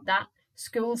report that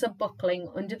schools are buckling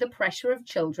under the pressure of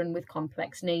children with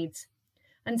complex needs,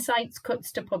 and cites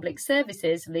cuts to public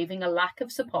services, leaving a lack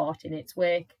of support in its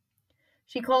wake.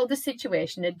 She called the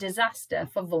situation a disaster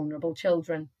for vulnerable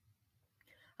children.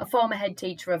 A former head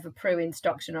teacher of a PRU in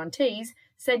Stockton-on-Tees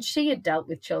said she had dealt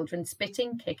with children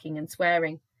spitting, kicking and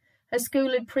swearing. Her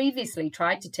school had previously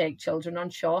tried to take children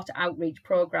on short outreach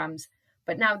programmes,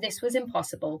 but now this was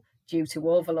impossible due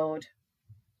to overload.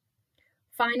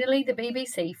 Finally, the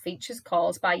BBC features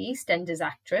calls by EastEnders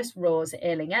actress Rose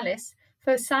Ayling-Ellis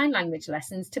for sign language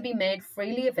lessons to be made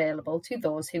freely available to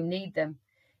those who need them,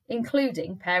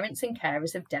 including parents and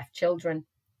carers of deaf children.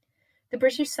 The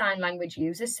British Sign Language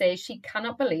user says she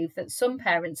cannot believe that some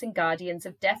parents and guardians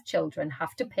of deaf children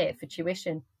have to pay for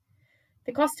tuition.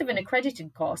 The cost of an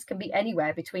accredited course can be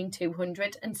anywhere between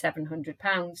 £200 and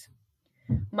 £700.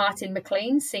 Martin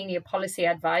McLean, Senior Policy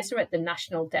Advisor at the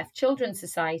National Deaf Children's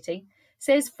Society,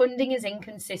 says funding is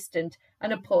inconsistent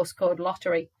and a postcode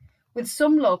lottery, with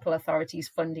some local authorities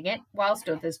funding it whilst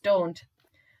others don't.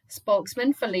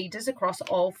 Spokesmen for leaders across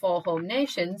all 4 home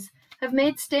nations have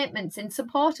made statements in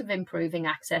support of improving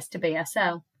access to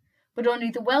BSL, but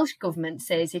only the Welsh Government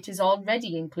says it is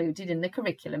already included in the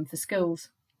curriculum for schools.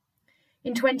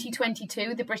 In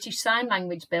 2022, the British Sign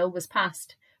Language Bill was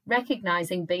passed,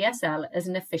 recognising BSL as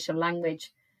an official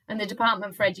language, and the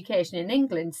Department for Education in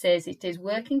England says it is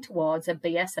working towards a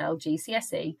BSL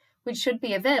GCSE, which should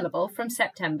be available from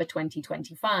September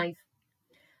 2025.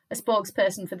 A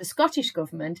spokesperson for the Scottish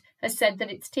Government has said that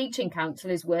its teaching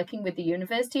council is working with the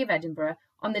University of Edinburgh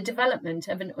on the development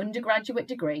of an undergraduate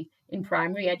degree in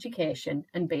primary education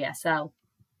and BSL.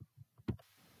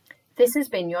 This has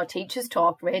been your Teachers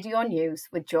Talk Radio News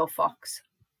with Joe Fox.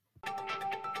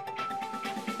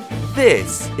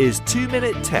 This is 2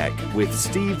 Minute Tech with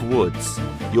Steve Woods,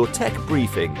 your tech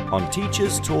briefing on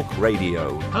Teachers Talk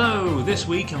Radio. Hello, this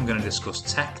week I'm going to discuss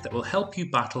tech that will help you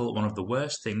battle one of the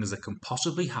worst things that can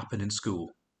possibly happen in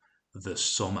school, the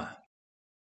summer.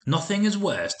 Nothing is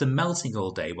worse than melting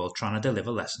all day while trying to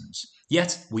deliver lessons,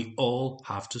 yet we all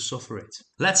have to suffer it.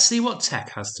 Let's see what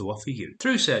tech has to offer you.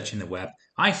 Through searching the web,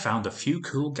 I found a few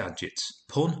cool gadgets,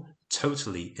 pun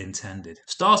totally intended.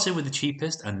 Starting with the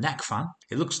cheapest, a neck fan.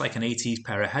 It looks like an 80s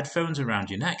pair of headphones around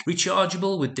your neck.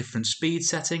 Rechargeable with different speed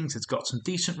settings. It's got some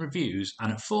decent reviews,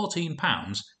 and at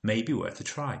 £14 may be worth a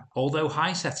try. Although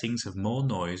high settings have more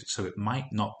noise, so it might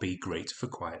not be great for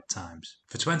quiet times.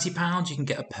 For £20 you can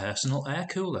get a personal air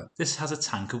cooler. This has a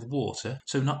tank of water,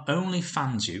 so not only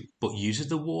fans you, but uses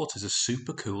the water to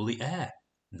super cool the air.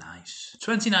 Nice.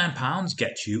 £29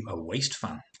 gets you a waist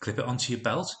fan. Clip it onto your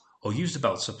belt, or use the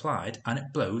belt supplied, and it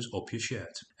blows up your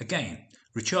shirt. Again,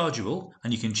 rechargeable,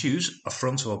 and you can choose a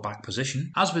front or back position.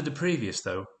 As with the previous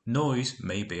though, noise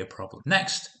may be a problem.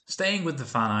 Next, staying with the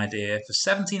fan idea,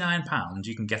 for £79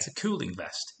 you can get a cooling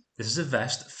vest. This is a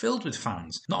vest filled with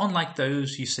fans, not unlike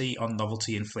those you see on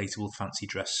novelty inflatable fancy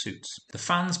dress suits. The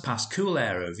fans pass cool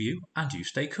air over you and you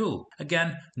stay cool.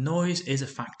 Again, noise is a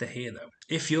factor here though.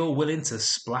 If you're willing to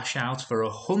splash out for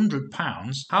 £100,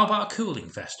 how about a cooling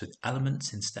vest with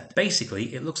elements instead?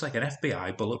 Basically, it looks like an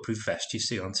FBI bulletproof vest you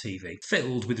see on TV,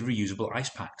 filled with reusable ice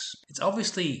packs. It's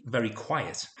obviously very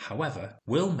quiet, however,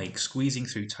 will make squeezing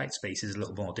through tight spaces a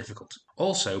little more difficult.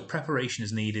 Also, preparation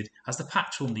is needed as the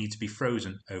packs will need to be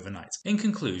frozen overnight. In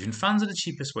conclusion, fans are the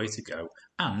cheapest way to go,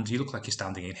 and you look like you're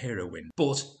standing in hero wind,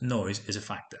 but noise is a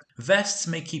factor. Vests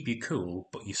may keep you cool,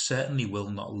 but you certainly will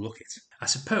not look it. I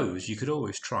suppose you could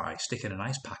always try sticking an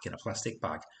ice pack in a plastic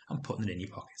bag and putting it in your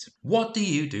pocket. What do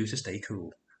you do to stay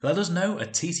cool? Let us know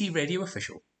at TT Radio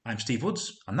Official. I'm Steve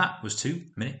Woods, and that was 2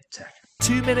 Minute Tech.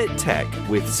 2 Minute Tech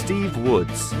with Steve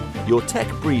Woods, your tech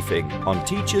briefing on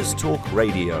Teachers Talk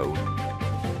Radio.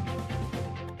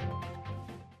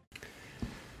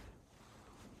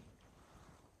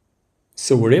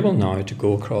 So we're able now to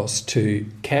go across to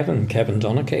Kevin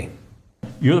Donachie.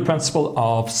 You're the principal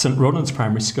of St Ronan's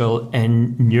Primary School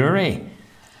in Newry.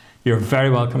 You're very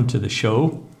welcome to the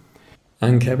show.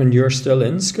 And Kevin, you're still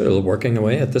in school working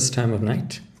away at this time of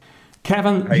night.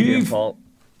 Kevin,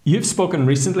 you've spoken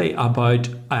recently about,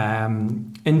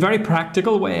 in very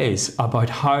practical ways, about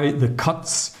how the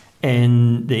cuts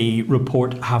in the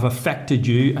report have affected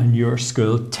you and your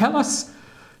school. Tell us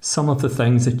some of the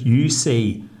things that you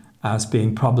see as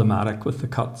being problematic with the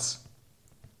cuts.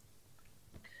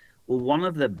 Well, one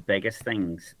of the biggest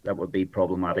things that would be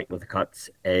problematic with the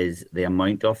cuts is the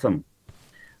amount of them.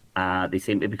 They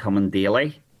seem to be coming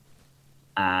daily.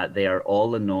 They are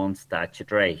all the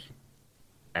non-statutory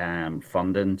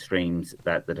funding streams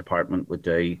that the department would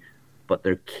do, but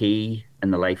they're key in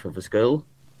the life of a school.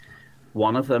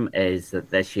 One of them is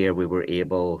that this year we were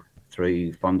able,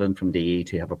 through funding from DE,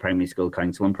 to have a primary school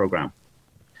counselling programme.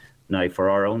 Now, for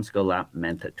our own school, that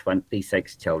meant that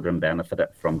 26 children benefited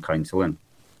from counselling.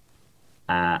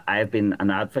 I've been an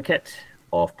advocate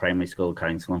of primary school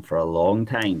counselling for a long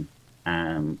time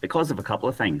because of a couple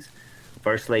of things.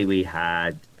 Firstly, we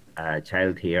had a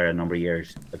child here a number of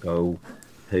years ago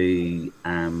who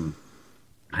had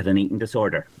an eating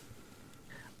disorder,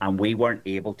 and we weren't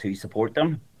able to support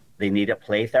them. They needed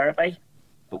play therapy,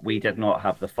 but we did not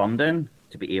have the funding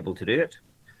to be able to do it.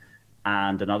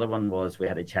 And another one was we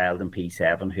had a child in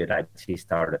P7 who had actually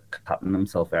started cutting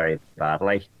himself very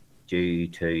badly due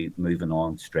to moving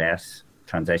on stress,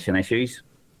 transition issues.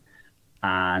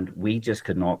 and we just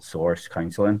could not source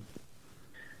counselling.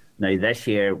 Now, this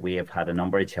year we have had a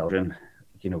number of children,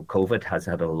 COVID has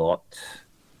had a lot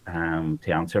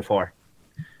to answer for.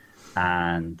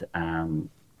 And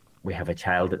we have a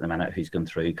child at the minute who's gone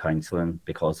through counselling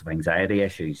because of anxiety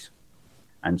issues.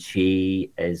 And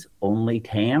she is only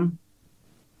 10,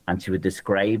 and she would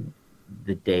describe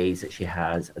the days that she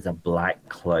has as a black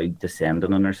cloud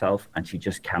descending on herself, and she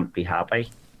just can't be happy.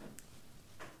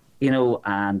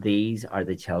 And these are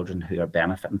the children who are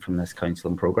benefiting from this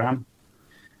counselling programme.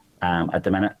 At the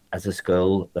minute, as a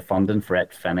school, the funding for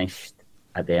it finished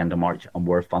at the end of March, and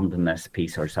we're funding this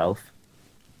piece ourselves.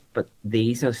 But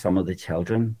these are some of the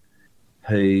children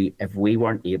who, if we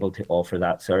weren't able to offer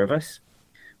that service,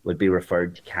 would be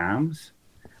referred to CAMHS,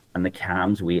 and the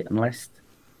CAMHS waiting list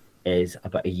is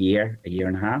about a year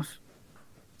and a half.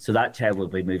 So that child will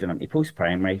be moving into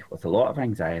post-primary with a lot of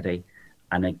anxiety,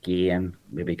 and again,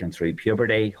 maybe going through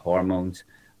puberty, hormones,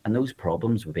 and those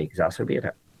problems will be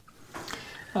exacerbated.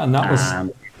 And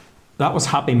that was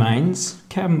Happy Minds,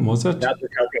 Kim, was it? That was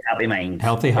Healthy Happy Minds.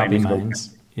 Healthy Happy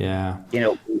Minds, yeah.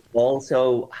 We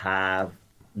also have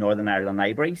Northern Ireland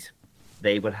Libraries.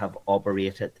 They would have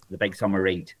operated the Big Summer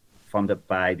Read, funded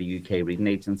by the UK Reading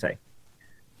Agency.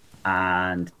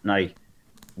 And now,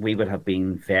 we would have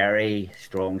been very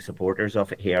strong supporters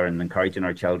of it here and encouraging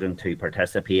our children to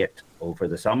participate over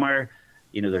the summer.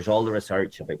 There's all the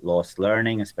research about lost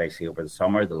learning, especially over the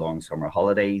summer, the long summer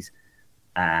holidays.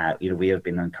 We have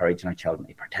been encouraging our children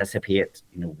to participate.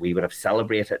 We would have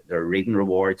celebrated their reading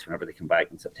rewards whenever they come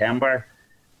back in September.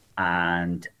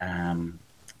 And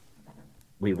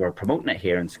we were promoting it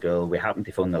here in school. We happened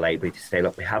to phone the library to say,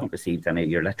 look, we haven't received any of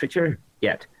your literature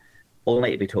yet,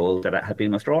 only to be told that it had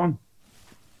been withdrawn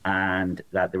and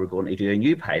that they were going to do a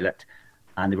new pilot,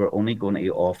 and they were only going to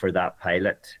offer that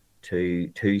pilot to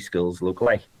 2 schools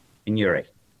locally in Uri.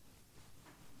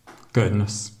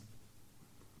 Goodness.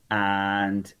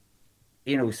 And,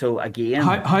 so again...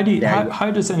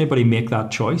 How does anybody make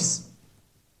that choice?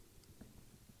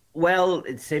 Well,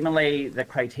 seemingly the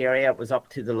criteria was up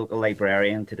to the local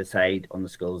librarian to decide on the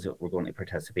schools that were going to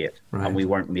participate. Right. And we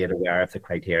weren't made aware of the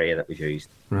criteria that was used.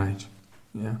 Right,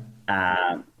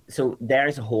 yeah. So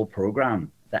there's a whole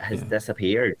programme that has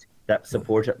disappeared that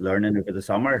supported learning over the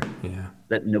summer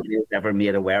that nobody was ever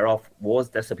made aware of was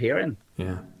disappearing.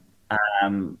 Yeah.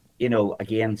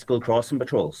 Again, school crossing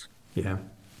patrols. Yeah.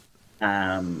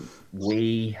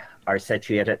 We are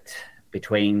situated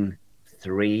between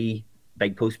 3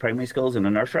 big post-primary schools and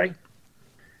a nursery.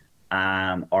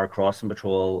 Our crossing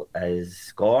patrol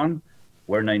is gone.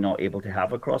 We're now not able to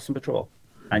have a crossing patrol.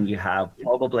 And you have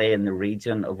probably in the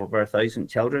region of over 1,000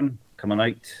 children coming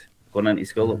out, going into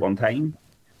school at one time.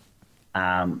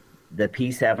 The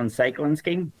P7 cycling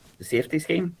scheme, the safety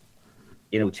scheme,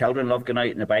 children love going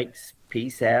out on the bikes.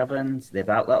 P7s, they've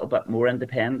that little bit more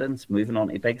independence, moving on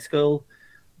to big school.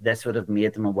 This would have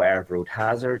made them aware of road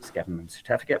hazards, given them a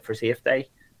certificate for safety.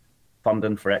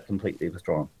 Funding for it completely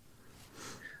withdrawn.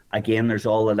 Again, there's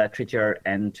all the literature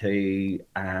into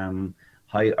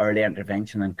how early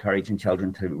intervention encouraging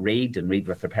children to read and read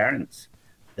with their parents.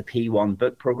 The P1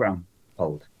 book programme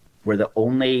pulled. We're the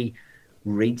only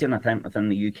region, I think, within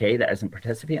the UK that isn't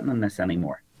participating in this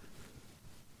anymore.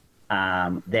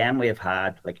 Then we have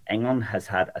had, England has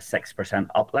had a 6%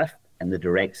 uplift in the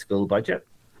direct school budget.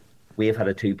 We have had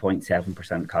a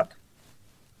 2.7% cut.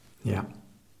 Yeah.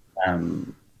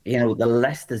 The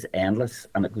list is endless,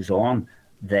 and it goes on.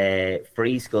 The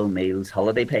free school meals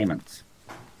holiday payments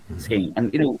scheme.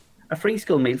 And, a free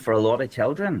school meal for a lot of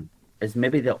children is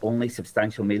maybe the only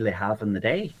substantial meal they have in the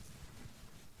day.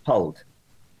 Hold.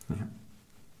 Yeah.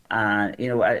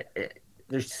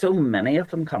 There's so many of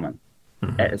them coming.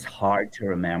 It is hard to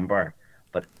remember,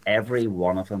 but every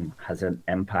one of them has an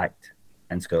impact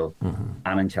in school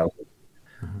and in children.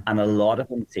 And a lot of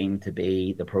them seem to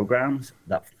be the programs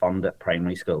that fund at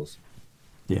primary schools.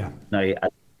 Yeah. Now,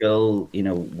 at school,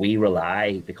 we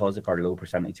rely, because of our low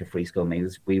percentage of free school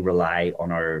meals, we rely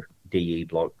on our DE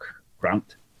block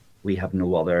grant. We have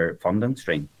no other funding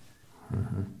stream.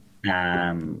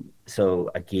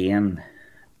 So again,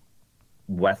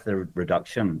 with the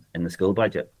reduction in the school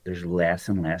budget, there's less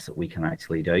and less that we can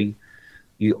actually do.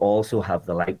 You also have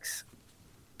the likes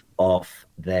of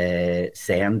the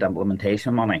SEND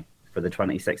implementation money for the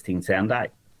 2016 SEND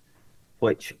Act,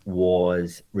 which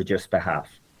was reduced by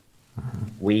half.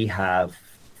 We have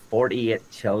 48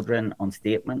 children on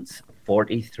statements,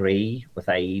 43 with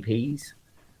IEPs.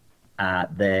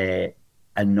 The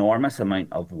enormous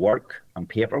amount of work and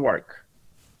paperwork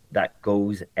that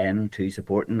goes into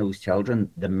supporting those children,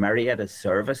 the myriad of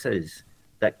services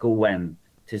that go in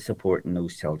to supporting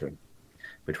those children.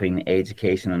 between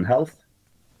education and health.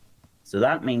 So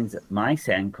that means that my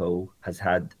Senko has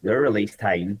had their release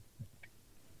time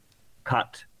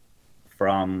cut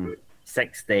from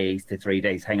 6 days to 3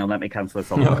 days. Hang on, let me cancel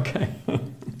this off. Okay.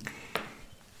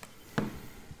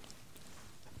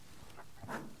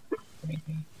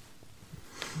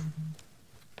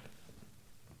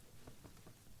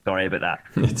 Sorry about that.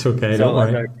 It's okay, don't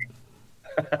worry.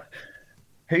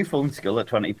 Who phoned school at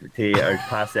 20 or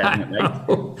past 7 at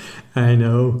night? I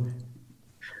know.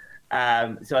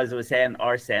 So as I was saying,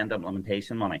 our SEND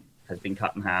implementation money has been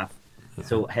cut in half. Yeah.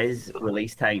 So his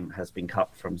release time has been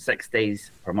cut from 6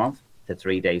 days per month to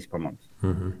 3 days per month.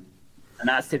 Mm-hmm. And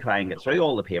that's to try and get through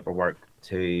all the paperwork,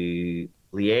 to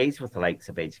liaise with the likes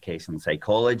of education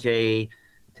psychology,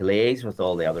 to liaise with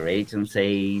all the other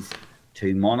agencies,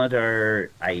 to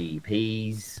monitor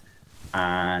IEPs,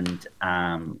 and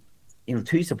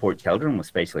to support children with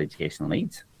special educational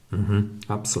needs. Mm-hmm.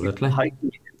 Absolutely. How can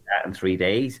you do that in 3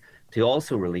 days? To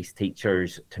also release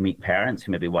teachers to meet parents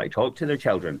who maybe want to talk to their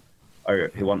children,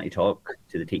 or who want to talk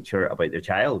to the teacher about their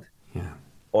child. Yeah.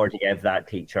 Or to give that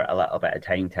teacher a little bit of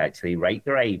time to actually write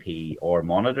their IEP or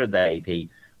monitor the IEP,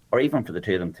 or even for the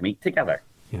two of them to meet together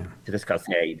to discuss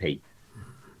the IEP.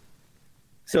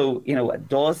 So, it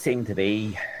does seem to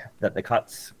be that the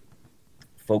cuts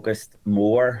focused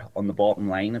more on the bottom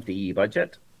line of the EU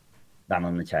budget than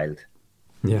on the child.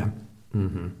 Yeah.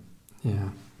 Mm-hmm. Yeah.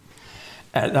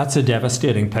 That's a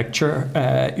devastating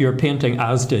picture you're painting,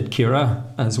 as did Ciara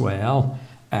as well.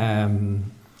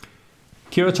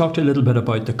 Ciara talked a little bit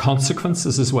about the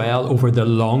consequences as well over the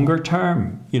longer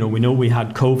term. We know we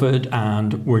had COVID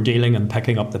and we're dealing and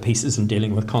picking up the pieces and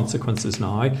dealing with consequences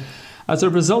now. As a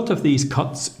result of these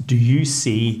cuts, do you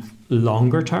see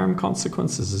longer term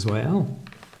consequences as well?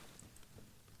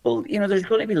 Well, there's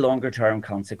going to be longer term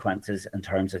consequences in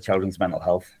terms of children's mental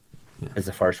health is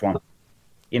the first one.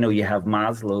 You have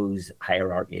Maslow's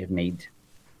hierarchy of need.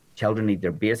 Children need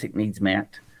their basic needs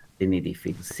met. They need to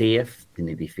feel safe. They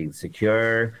need to feel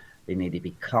secure. They need to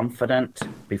be confident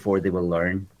before they will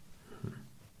learn.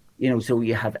 So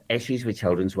you have issues with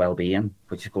children's well-being,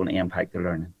 which is going to impact their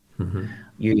learning. Mm-hmm.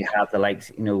 You have the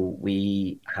likes,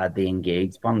 we had the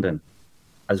Engage funding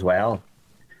as well.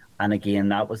 And again,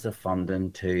 that was the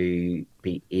funding to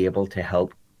be able to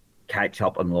help catch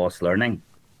up on lost learning.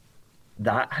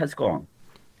 That has gone.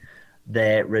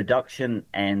 The reduction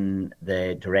in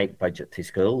the direct budget to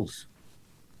schools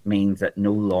means that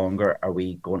no longer are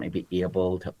we going to be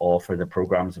able to offer the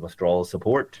programs of withdrawal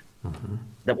support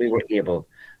that we were able.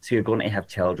 So you're going to have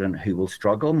children who will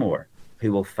struggle more,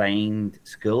 who will find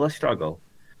school a struggle,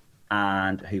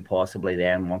 and who possibly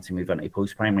then, once they move into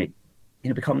post-primary,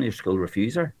 become your school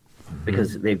refuser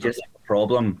because they've just had a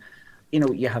problem.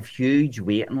 You have huge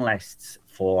waiting lists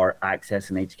for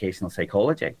accessing educational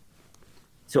psychology.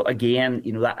 So again,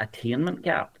 that attainment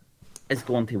gap is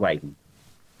going to widen.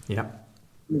 Yeah.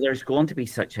 There's going to be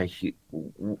such a huge...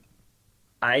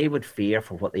 I would fear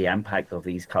for what the impact of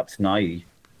these cuts now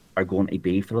are going to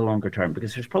be for the longer term,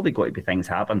 because there's probably going to be things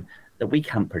happen that we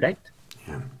can't predict.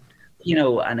 Yeah.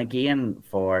 And again,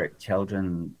 for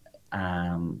children,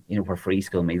 where free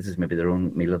school meals is maybe their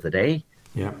own meal of the day.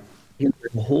 Yeah.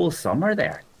 There's a whole summer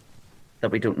there that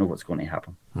we don't know what's going to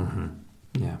happen.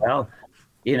 Mm-hmm. Yeah. Well,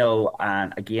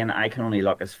 and again, I can only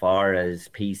look as far as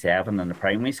P7 in the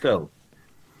primary school.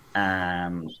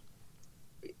 In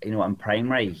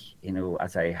primary,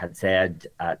 as I had said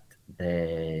at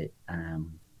the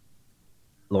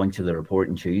launch of the report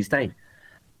on Tuesday,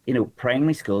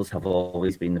 primary schools have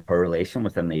always been the poor relation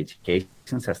within the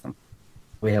education system.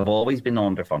 We have always been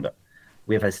underfunded.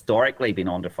 We have historically been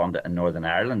underfunded in Northern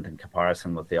Ireland in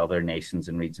comparison with the other nations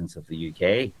and regions of the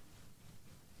UK.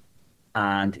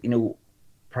 And,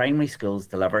 primary schools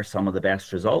deliver some of the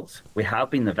best results. We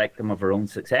have been the victim of our own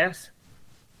success,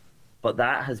 but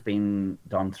that has been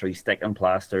done through stick and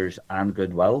plasters and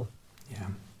goodwill. Yeah.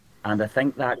 And I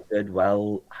think that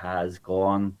goodwill has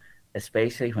gone,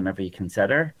 especially whenever you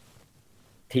consider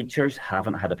teachers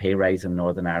haven't had a pay rise in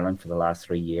Northern Ireland for the last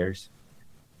 3 years.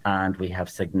 And we have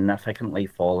significantly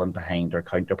fallen behind our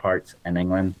counterparts in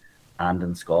England and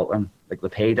in Scotland. Like the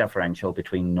pay differential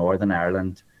between Northern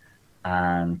Ireland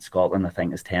and Scotland, I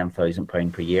think, is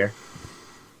 £10,000 per year.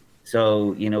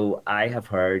 So, I have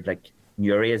heard, like,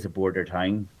 Newry is a border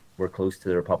town. We're close to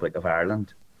the Republic of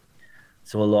Ireland.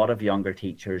 So a lot of younger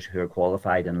teachers who are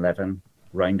qualified and living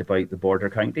round about the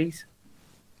border counties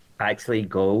actually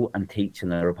go and teach in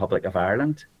the Republic of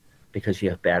Ireland because you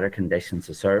have better conditions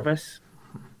of service.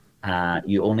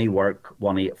 You only work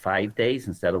 185 days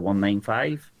instead of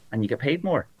 195, and you get paid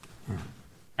more.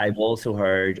 I've also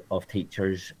heard of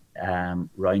teachers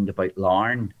round about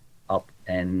Larne up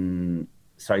in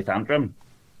South Antrim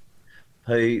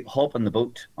who hop on the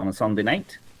boat on a Sunday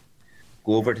night,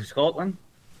 go over to Scotland,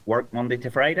 work Monday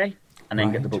to Friday, and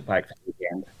then get the boat back for the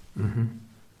weekend.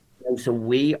 Mm-hmm. So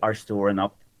we are storing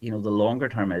up, the longer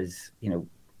term is,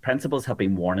 principals have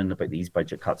been warning about these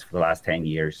budget cuts for the last 10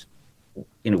 years.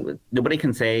 Nobody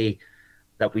can say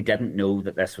that we didn't know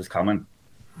that this was coming.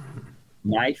 Mm-hmm.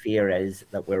 My fear is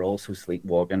that we're also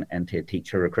sleepwalking into a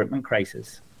teacher recruitment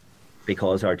crisis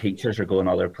because our teachers are going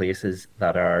other places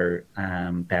that are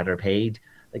better paid.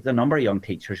 Like the number of young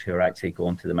teachers who are actually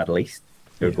going to the Middle East,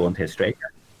 who are going to Australia.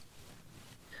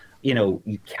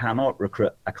 You cannot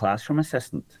recruit a classroom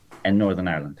assistant in Northern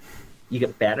Ireland. You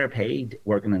get better paid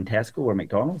working in Tesco or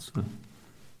McDonald's.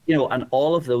 And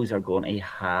all of those are going to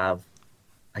have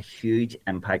a huge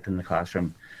impact in the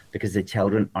classroom because the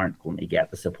children aren't going to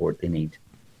get the support they need.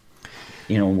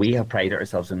 We have prided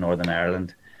ourselves in Northern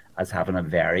Ireland as having a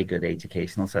very good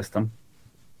educational system.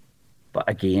 But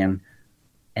again,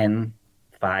 in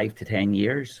 5 to 10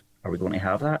 years, are we going to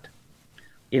have that?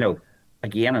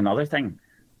 Again, another thing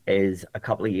is a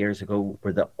couple of years ago,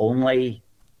 we're the only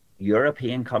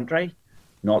European country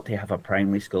not to have a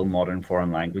primary school modern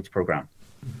foreign language program.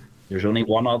 There's only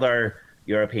one other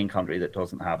European country that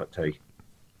doesn't have it too.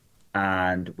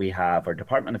 And we have our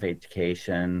Department of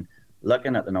Education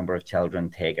looking at the number of children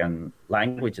taking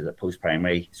languages at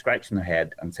post-primary, scratching their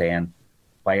head and saying,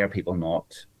 why are people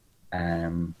not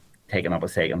taking up a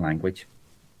second language?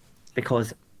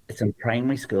 Because it's in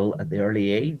primary school at the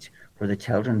early age where the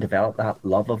children develop that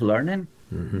love of learning.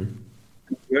 Mm-hmm.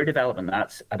 If you're developing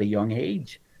that at a young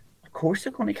age, of course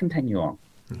they're going to continue on.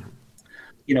 Mm-hmm.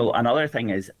 Another thing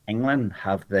is England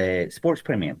have the sports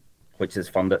premium, which is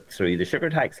funded through the sugar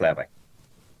tax levy.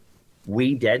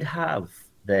 We did have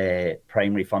the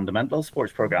primary fundamental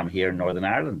sports program here in Northern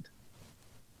Ireland.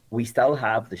 We still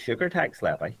have the sugar tax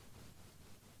levy,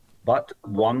 but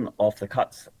one of the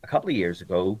cuts a couple of years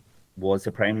ago was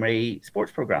the primary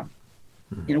sports program.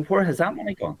 Mm-hmm. Where has that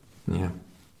money gone? Yeah.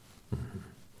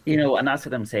 Mm-hmm. And that's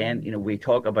what I'm saying. We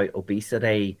talk about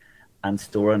obesity and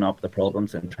storing up the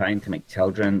problems and trying to make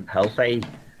children healthy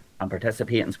and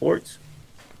participate in sports.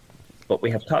 But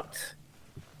we have cut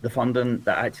the funding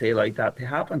that actually allowed that to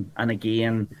happen. And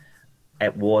again,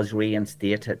 it was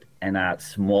reinstated in a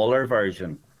smaller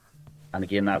version. And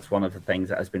again, that's one of the things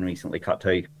that has been recently cut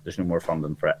too. There's no more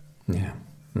funding for it. Yeah.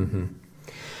 Mm-hmm.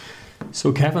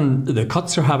 So Kevin, the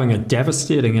cuts are having a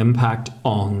devastating impact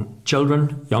on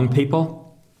children, young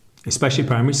people, especially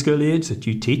primary school age that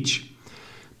you teach.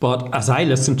 But as I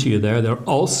listen to you there, they're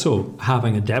also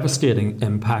having a devastating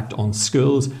impact on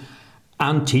schools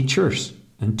and teachers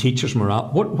and teachers' morale.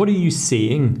 What are you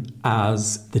seeing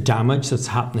as the damage that's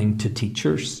happening to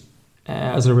teachers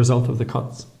as a result of the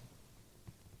cuts?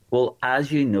 Well,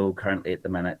 as you know, currently at the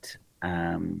minute,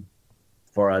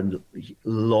 for a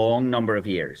long number of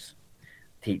years,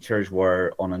 teachers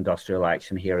were on industrial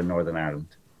action here in Northern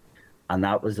Ireland. And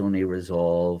that was only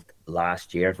resolved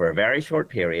last year for a very short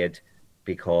period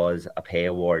because a pay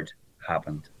award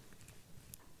happened.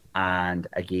 And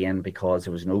again, because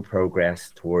there was no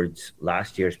progress towards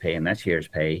last year's pay and this year's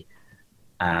pay,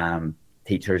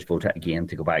 teachers voted again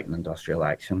to go back in industrial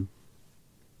action.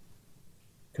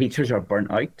 Teachers are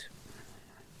burnt out.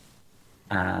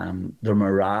 The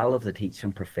morale of the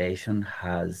teaching profession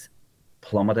has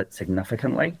plummeted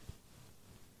significantly.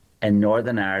 In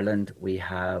Northern Ireland, we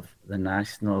have the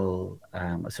National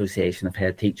Association of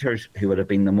Head Teachers, who would have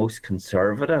been the most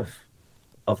conservative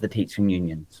of the teaching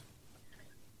unions,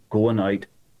 going out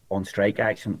on strike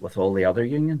action with all the other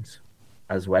unions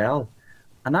as well.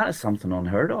 And that is something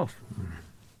unheard of.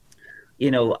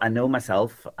 I know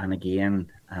myself, and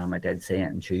again, I did say it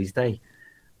on Tuesday,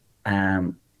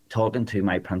 talking to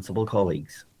my principal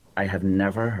colleagues, I have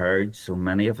never heard so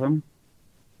many of them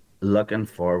looking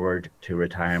forward to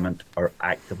retirement or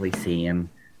actively seeing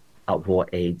at what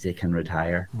age they can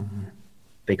retire,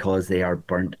 because they are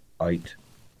burnt out.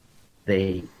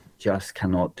 They just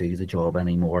cannot do the job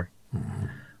anymore.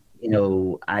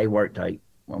 I worked out,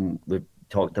 when we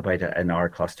talked about it in our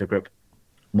cluster group,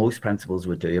 most principals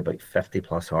would do about 50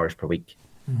 plus hours per week.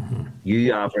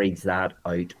 You average that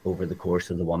out over the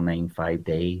course of the 195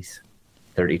 days,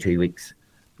 32 weeks.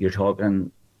 You're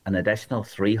talking an additional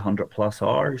 300 plus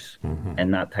hours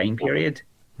in that time period.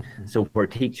 So where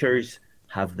teachers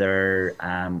have their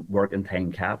working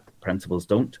time cap, principals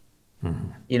don't.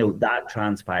 That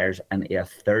transpires into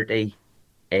 30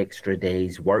 extra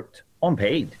days worked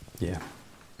unpaid. Yeah.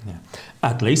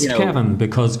 At least, Kevin,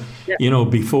 because,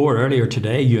 before earlier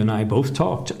today, you and I both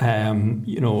talked,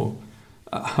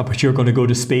 but you're going to go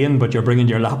to Spain, but you're bringing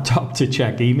your laptop to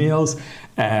check emails.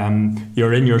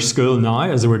 You're in your school now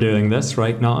as we're doing this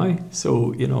right now.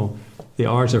 So, the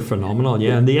hours are phenomenal.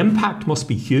 Yeah. And the impact must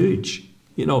be huge.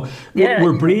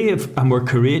 We're brave and we're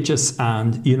courageous,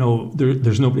 and,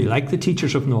 there's nobody like the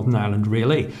teachers of Northern Ireland,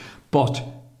 really. But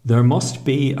there must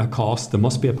be a cost. There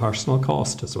must be a personal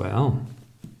cost as well.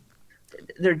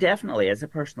 There definitely is a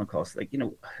personal cost.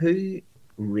 Who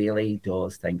really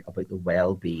does think about the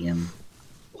well-being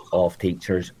of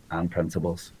teachers and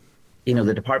principals?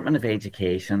 The Department of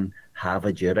Education have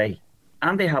a duty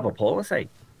and they have a policy,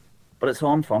 but it's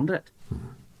unfunded.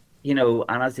 And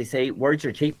as they say, words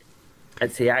are cheap.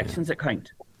 It's the actions that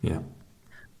count. Yeah.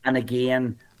 And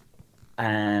again,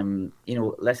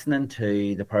 listening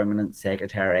to the Permanent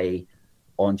Secretary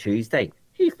on Tuesday,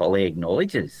 he fully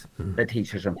acknowledges that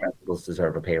teachers and principals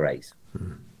deserve a pay rise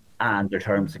and their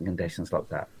terms and conditions like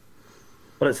that.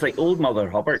 But it's like old Mother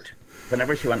Hubbard.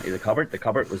 Whenever she went to the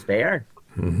cupboard was bare.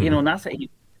 And that's what he's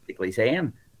basically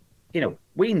saying.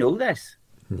 We know this,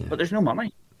 but there's no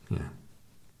money.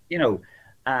 Yeah.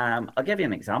 I'll give you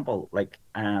an example.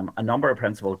 A number of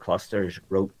principal clusters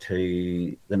wrote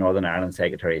to the Northern Ireland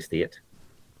Secretary of State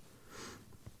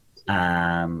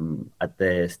at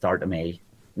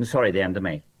the end of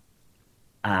May,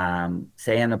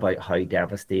 saying about how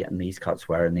devastating these cuts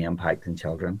were and the impact on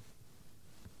children.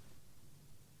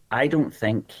 I don't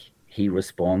think he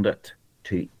responded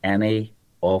to any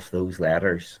of those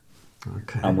letters.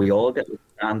 Okay. And we all get the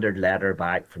standard letter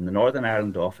back from the Northern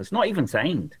Ireland office, not even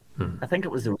signed. I think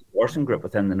it was the resourcing group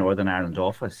within the Northern Ireland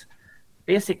office,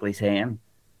 basically saying,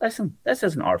 listen, this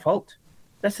isn't our fault.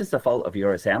 This is the fault of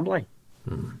your assembly.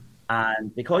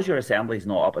 And because your assembly is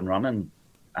not up and running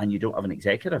and you don't have an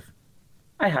executive,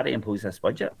 I had to impose this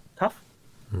budget. Tough.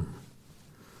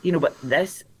 But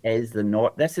this is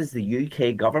the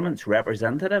UK government's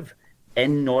representative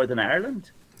in Northern Ireland.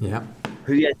 Yeah.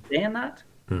 Who is saying that?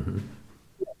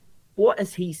 What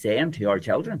is he saying to our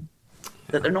children?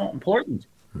 That they're not important.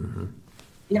 And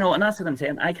that's what I'm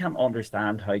saying. I can't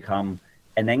understand how come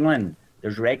in England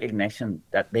there's recognition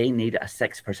that they need a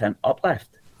 6%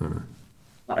 uplift.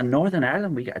 But in Northern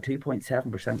Ireland we get a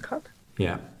 2.7% cut.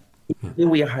 Yeah.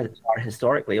 We are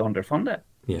historically underfunded.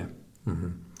 Yeah.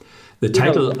 The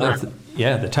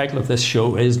title of this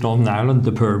show is Northern Ireland,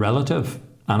 the Poor Relative.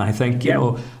 And I think,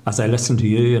 as I listen to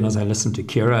you and as I listen to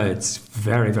Ciara, it's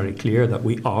very, very clear that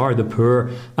we are the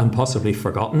poor and possibly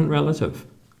forgotten relative.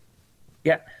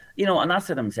 Yeah, and that's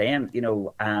what I'm saying.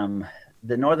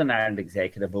 The Northern Ireland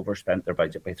Executive overspent their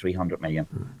budget by 300 million.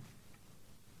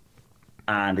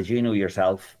 And as you know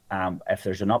yourself, if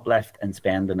there's an uplift in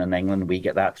spending in England, we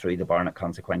get that through the Barnett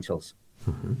consequentials.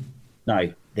 Now,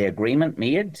 the agreement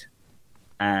made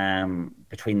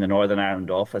between the Northern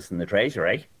Ireland office and the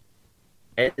Treasury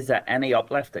is that any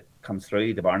uplift that comes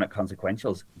through the Barnett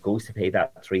consequentials goes to pay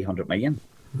that 300 million.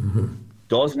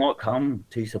 Does not come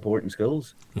to supporting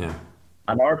schools. Yeah.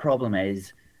 And our problem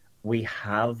is we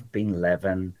have been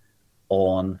living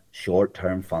on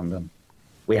short-term funding.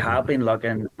 We have been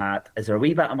looking at, is there a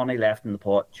wee bit of money left in the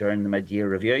pot during the mid-year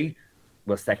review?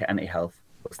 We'll stick it into health.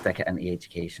 We'll stick it into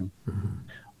education.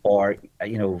 Or,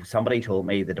 somebody told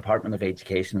me the Department of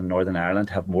Education in Northern Ireland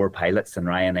have more pilots than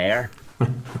Ryanair.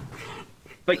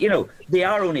 But, they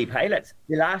are only pilots.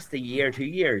 They last a year, 2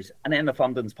 years, and then the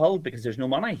funding's pulled because there's no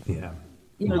money. Yeah.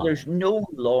 There's no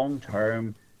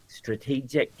long-term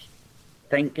strategic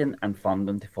thinking and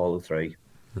funding to follow through.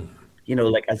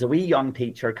 As a wee young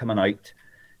teacher coming out,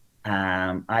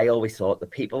 I always thought the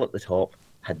people at the top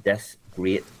had this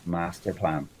great master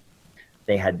plan.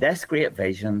 They had this great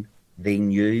vision. They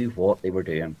knew what they were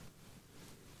doing.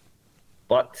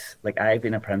 But I've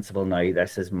been a principal now.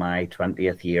 This is my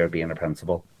 20th year being a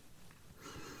principal.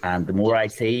 And the more I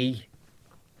see,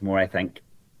 the more I think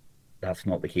that's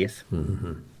not the case.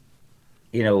 And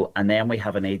then we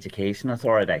have an education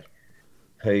authority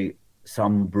who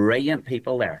some brilliant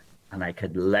people there, and I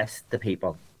could list the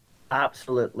people,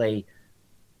 absolutely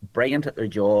brilliant at their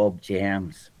job,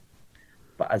 gems,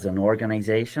 but as an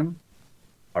organisation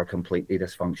are completely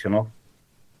dysfunctional.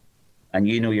 And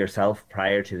yourself,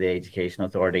 prior to the Education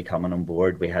Authority coming on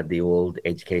board, we had the old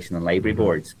Education and Library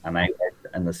Boards, and I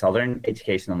worked in the Southern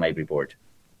Education and Library Board.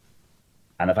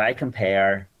 And if I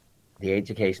compare the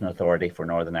Education Authority for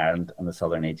Northern Ireland and the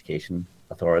Southern Education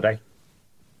Authority,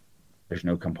 there's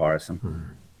no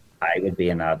comparison. I would be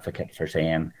an advocate for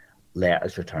saying, let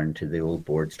us return to the old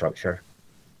board structure.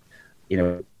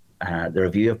 The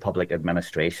review of public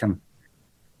administration,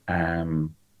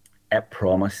 it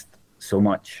promised so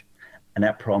much. And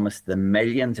that promised the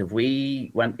millions. If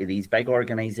we went to these big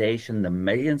organisations, the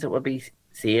millions that would be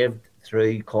saved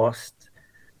through cost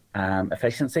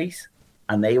efficiencies,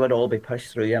 and they would all be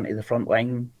pushed through into the front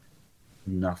line.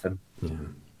 Nothing. Yeah.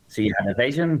 So you had a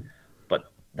vision,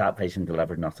 but that vision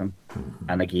delivered nothing.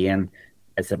 And again,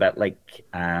 it's a bit like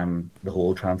the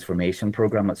whole transformation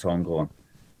program that's ongoing.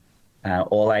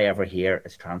 All I ever hear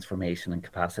is transformation and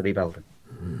capacity building.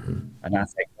 And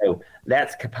that's like, no,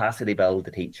 let's capacity build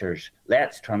the teachers.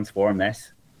 Let's transform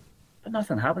this. But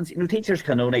nothing happens. Teachers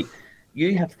can only,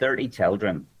 you have 30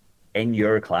 children in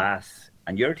your class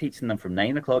and you're teaching them from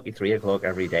 9 o'clock to 3 o'clock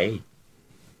every day.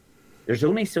 There's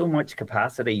only so much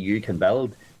capacity you can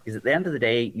build, because at the end of the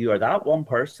day, you are that one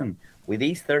person with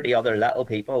these 30 other little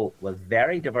people with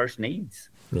very diverse needs.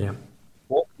 Yeah.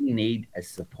 What we need is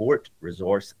support,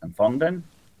 resource and funding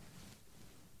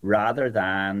rather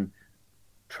than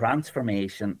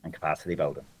transformation and capacity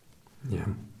building. Yeah.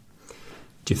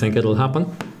 Do you think it'll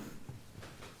happen?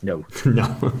 No.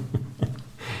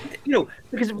 No.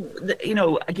 Because,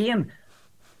 again,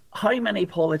 how many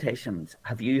politicians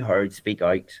have you heard speak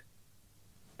out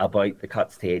about the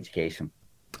cuts to education?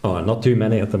 Oh, not too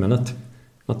many at the minute.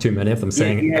 Not too many of them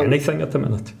saying anything at the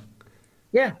minute.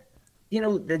 Yeah.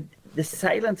 The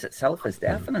silence itself is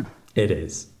deafening. It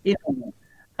is.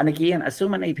 And again, as so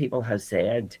many people have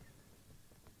said,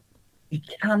 you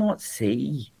cannot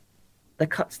see the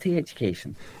cuts to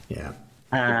education. Yeah.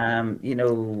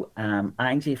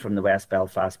 Angie from the West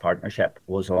Belfast Partnership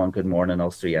was on Good Morning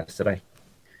Ulster yesterday,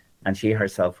 and she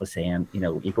herself was saying,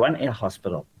 you go into a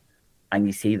hospital and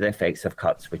you see the effects of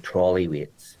cuts with trolley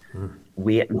waits,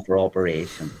 waiting for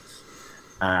operations,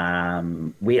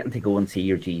 waiting to go and see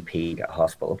your GP, get a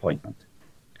hospital appointment.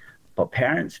 But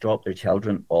parents drop their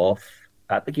children off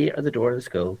at the gate or the door of the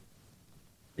school.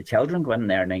 The children go in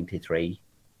there 93,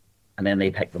 and then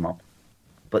they pick them up.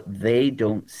 But they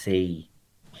don't see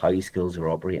how schools are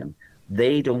operating.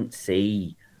 They don't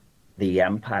see the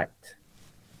impact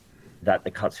that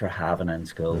the cuts are having in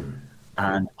school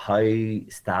and how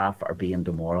staff are being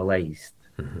demoralised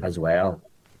as well.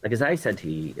 Like, as I said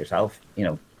to you yourself,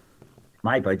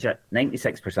 my budget,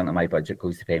 96% of my budget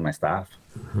goes to pay my staff.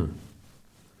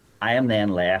 I am then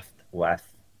left with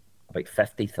about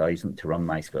 50,000 to run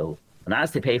my school. And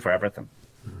that's to pay for everything.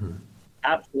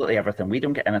 Absolutely everything. We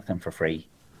don't get anything for free.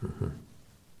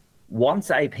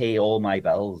 Once I pay all my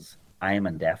bills, I am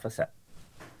in deficit.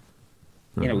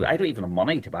 I don't even have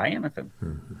money to buy anything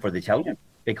for the children,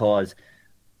 because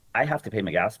I have to pay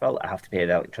my gas bill, I have to pay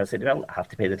the electricity bill, I have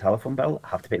to pay the telephone bill, I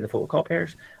have to pay the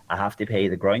photocopiers, I have to pay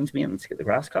the grounds maintenance to get the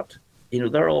grass cut.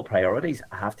 They're all priorities.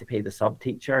 I have to pay the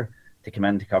sub-teacher to come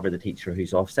in to cover the teacher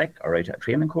who's off sick or out at a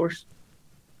training course.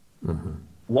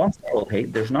 Once they're all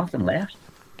paid, there's nothing left.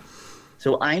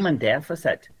 So I'm in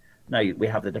deficit. Now, we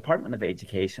have the Department of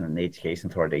Education and the Education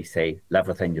Authority say, live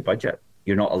within your budget.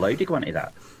 You're not allowed to go into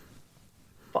that.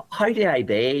 But how do I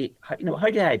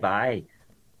buy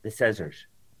the scissors,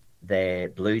 the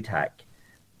blue tack,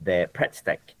 the Pritt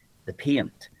stick, the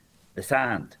paint, the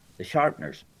sand, the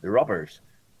sharpeners, the rubbers,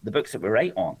 the books that we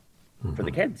write on for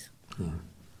the kids?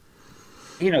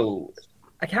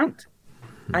 I can't.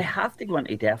 I have to go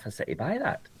into deficit to buy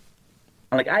that.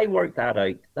 And I worked that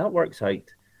out. That works out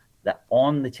that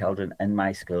on the children in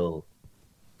my school,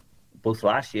 both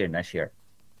last year and this year,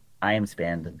 I am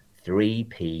spending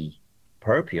 3p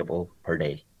per pupil per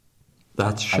day.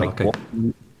 That's shocking.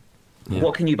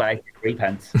 What can you buy for 3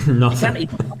 pence? Nothing. You can't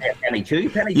even buy a penny chew.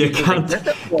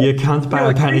 You can't buy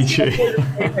a penny chew.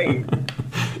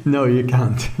 No, you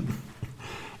can't.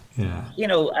 Yeah.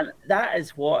 And that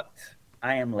is what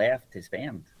I am left to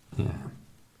spend. Yeah.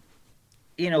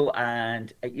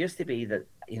 And it used to be that,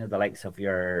 the likes of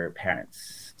your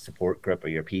parents' support group or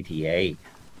your PTA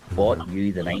bought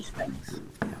you the nice things.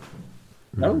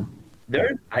 No,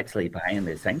 they're actually buying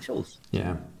the essentials.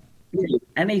 Yeah.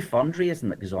 Any fundraising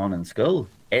that goes on in school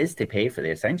is to pay for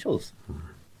the essentials.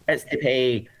 It's to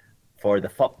pay for the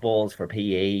footballs for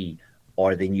PE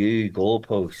or the new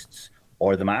goalposts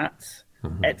or the mats.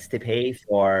 It's to pay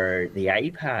for the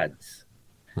iPads.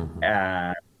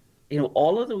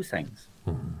 All of those things.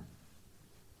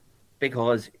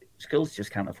 Because schools just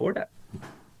can't afford it.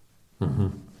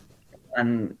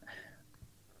 And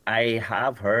I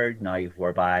have heard now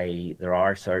whereby there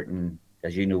are certain,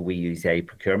 as you know, we use a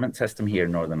procurement system here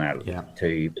in Northern Ireland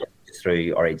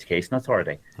through our Education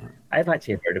Authority. I've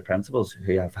actually heard of principals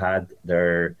who have had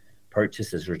their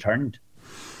purchases returned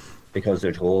because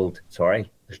they're told, sorry,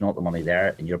 there's not the money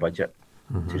there in your budget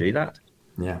to do that.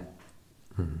 Yeah.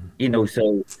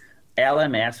 So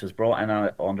LMS was brought in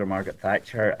under Margaret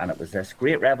Thatcher, and it was this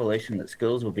great revolution that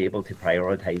schools will be able to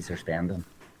prioritise their spending.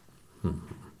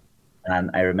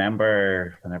 And I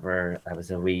remember whenever I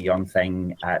was a wee young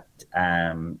thing at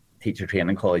teacher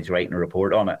training college writing a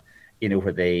report on it,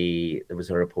 where there was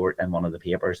a report in one of the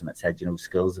papers and it said,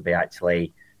 schools would be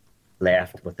actually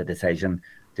left with the decision,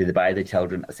 do they buy the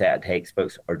children a set of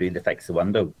textbooks or do they fix the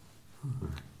window? Mm-hmm.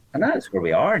 And that is where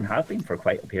we are and have been for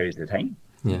quite a period of time.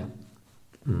 Yeah.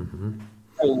 Mm-hmm.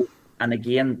 So, and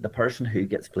again, the person who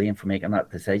gets blamed for making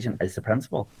that decision is the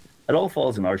principal. It all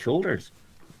falls on our shoulders.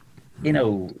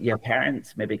 Your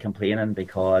parents may be complaining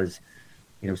because,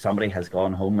 somebody has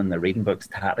gone home and the reading book's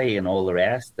tatty and all the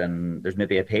rest, and there's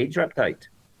maybe a page ripped out.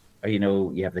 Or,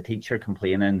 you have the teacher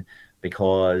complaining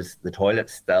because the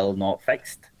toilet's still not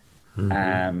fixed.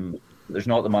 Mm-hmm. There's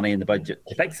not the money in the budget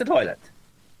to fix the toilet.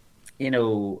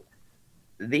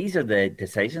 These are the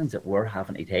decisions that we're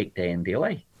having to take day and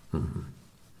daily. Mm-hmm.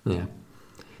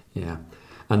 Yeah.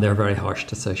 And they're very harsh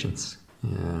decisions.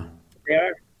 Yeah. They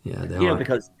are. Yeah, they are.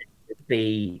 Because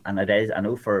it is, I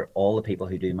know for all the people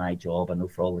who do my job, I know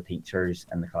for all the teachers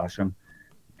in the classroom,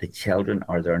 the children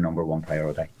are their number one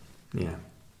priority. Yeah.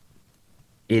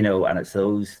 And it's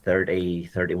those 30,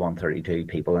 31, 32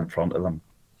 people in front of them.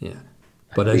 Yeah.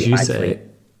 But as you say,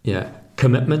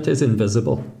 commitment is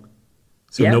invisible.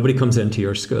 So nobody comes into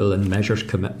your school and measures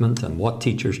commitment and what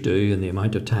teachers do and the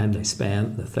amount of time they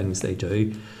spend, the things they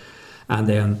do. And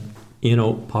then,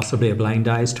 possibly a blind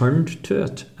eye is turned to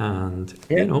it. And,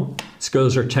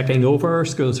 schools are ticking over,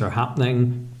 schools are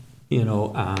happening,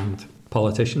 and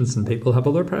politicians and people have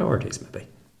other priorities maybe.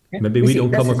 Yeah. Maybe we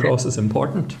don't come across as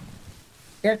important.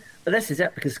 Yeah, but this is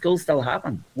it, because schools still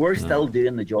happen. We're still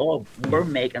doing the job. We're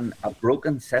making a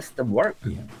broken system work.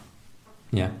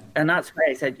 Yeah. And that's why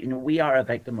I said, we are a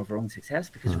victim of our own success,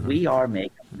 because we are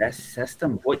making this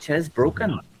system, which is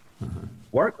broken,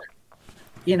 work.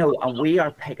 And we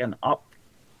are picking up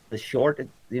the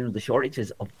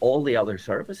shortages of all the other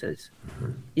services.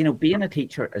 Being a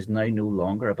teacher is now no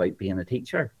longer about being a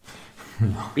teacher.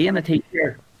 Being a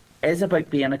teacher is about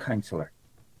being a counsellor.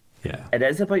 Yeah. It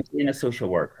is about being a social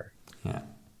worker. Yeah.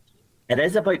 It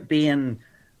is about being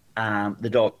the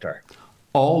doctor.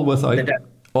 All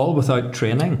without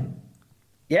training.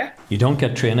 Yeah. You don't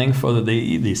get training for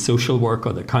the social work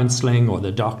or the counselling or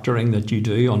the doctoring that you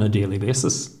do on a daily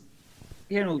basis.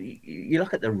 You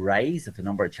look at the rise of the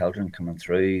number of children coming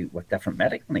through with different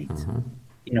medical needs.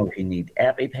 Who need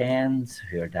EpiPens,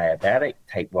 who are diabetic,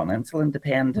 type 1 insulin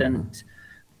dependent,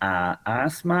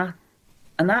 asthma.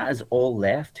 And that is all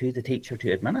left to the teacher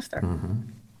to administer.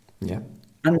 Yeah.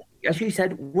 And as you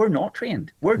said, we're not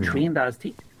trained. We're trained as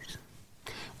teachers.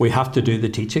 We have to do the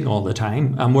teaching all the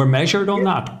time, and we're measured on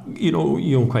that,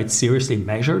 quite seriously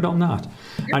measured on that.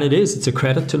 And it's a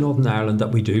credit to Northern Ireland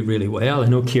that we do really well. I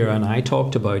know Ciara and I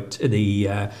talked about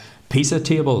the PISA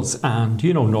tables, and,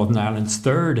 Northern Ireland's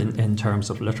third in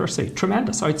terms of literacy.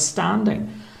 Tremendous,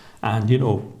 outstanding. And,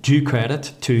 due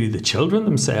credit to the children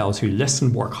themselves who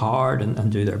listen, work hard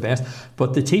and do their best.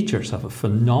 But the teachers have a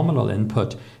phenomenal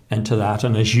input into that.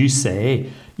 And as you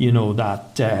say,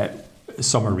 that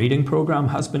summer reading programme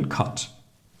has been cut.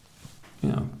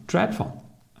 Dreadful.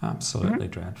 Absolutely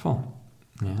dreadful.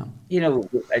 Yeah.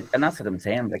 And that's what I'm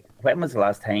saying. Like, when was the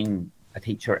last time a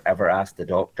teacher ever asked a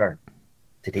doctor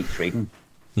to teach reading?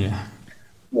 Yeah.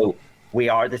 Well, we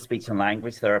are the speech and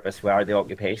language therapists. We are the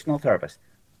occupational therapists.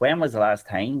 When was the last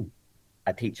time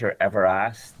a teacher ever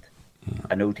asked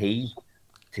an OT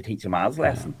to teach a maths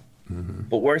lesson?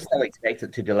 But we're still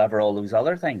expected to deliver all those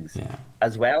other things,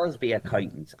 as well as be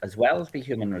accountants, as well as be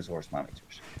human resource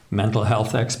managers. Mental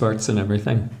health experts and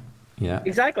everything. Yeah.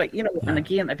 Exactly. And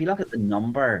again, if you look at the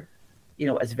number,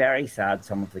 it's very sad,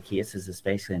 some of the cases,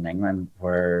 especially in England,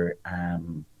 where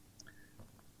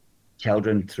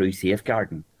children through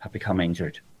safeguarding have become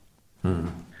injured.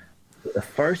 The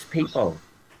first people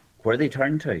where they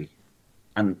turn to,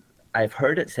 and I've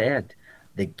heard it said,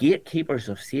 the gatekeepers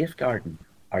of safeguarding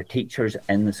are teachers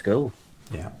in the school.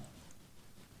 Yeah.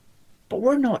 But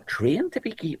we're not trained to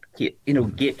be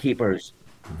gatekeepers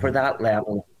for that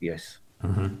level of abuse.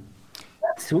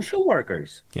 That's social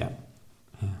workers. Yeah.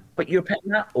 But you're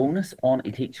putting that onus on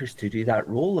teachers to do that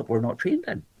role that we're not trained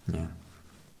in. Yeah.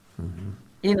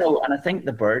 And I think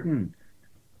the burden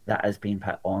that has been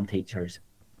put on teachers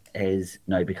is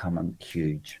now becoming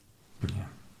huge.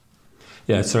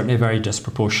 Yeah, it's certainly a very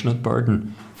disproportionate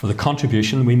burden for the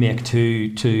contribution we make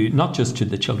to not just to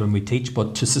the children we teach,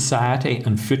 but to society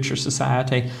and future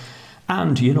society,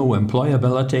 and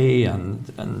employability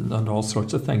and all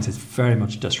sorts of things. It's very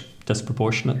much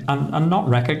disproportionate and not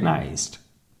recognised.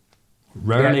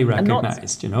 Rarely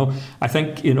recognised. I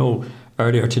think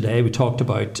earlier today we talked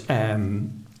about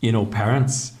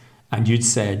parents, and you'd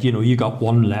said you got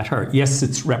one letter. Yes,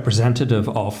 it's representative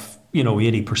of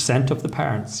 80% of the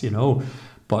parents,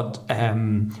 But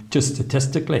just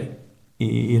statistically,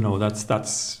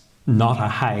 that's not a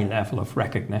high level of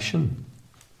recognition.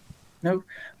 No,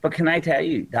 but can I tell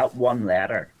you that one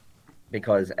letter,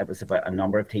 because it was about a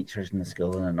number of teachers in the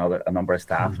school and a number of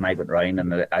staff, and I went round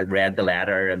and I read the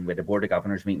letter, and with the Board of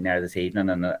Governors meeting there this evening,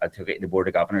 and I took it to the Board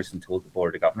of Governors and told the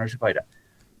Board of Governors about it.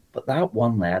 But that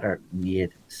one letter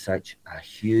made such a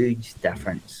huge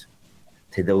difference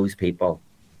to those people.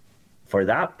 For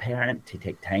that parent to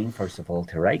take time, first of all,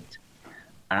 to write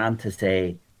and to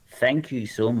say, thank you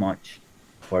so much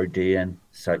for doing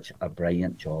such a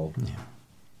brilliant job. Yeah.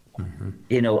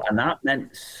 And that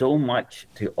meant so much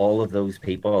to all of those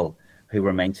people who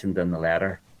were mentioned in the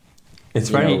letter. It's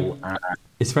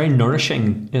very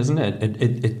nourishing, isn't it?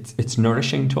 It's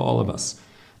nourishing to all of us.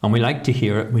 And we like to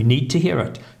hear it. We need to hear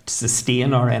it to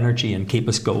sustain our energy and keep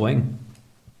us going.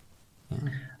 Yeah.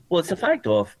 Well, it's the fact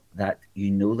of that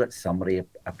that somebody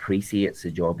appreciates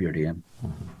the job you're doing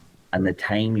and the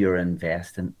time you're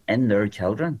investing in their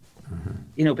children.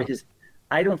 Because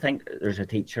I don't think there's a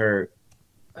teacher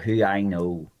who I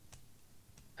know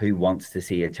who wants to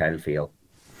see a child fail.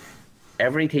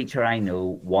 Every teacher I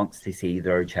know wants to see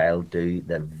their child do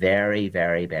the very,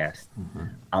 very best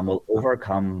and will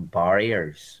overcome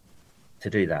barriers to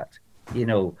do that.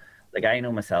 Like I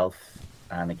know myself,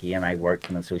 and again, I worked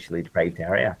in a socially deprived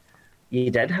area. You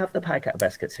did have the packet of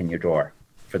biscuits in your drawer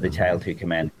for the child who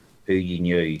came in, who you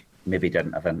knew maybe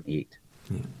didn't have anything to eat.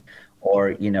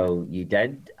 Or, you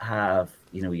did have,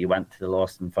 you went to the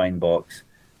lost and found box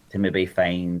to maybe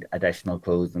find additional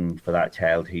clothing for that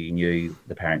child who you knew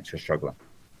the parents were struggling.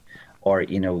 Or,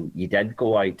 you did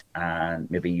go out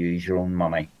and maybe use your own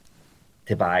money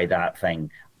to buy that thing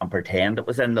and pretend it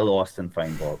was in the lost and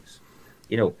found box.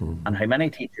 And how many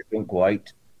teachers don't go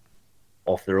out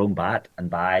off their own bat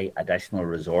and buy additional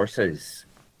resources,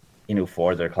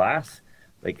 for their class?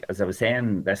 Like, as I was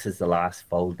saying, this is the last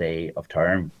full day of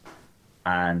term.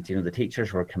 And, the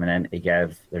teachers were coming in to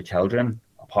give their children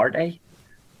a party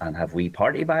and have wee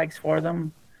party bags for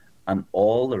them and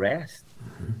all the rest.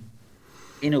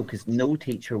 Because no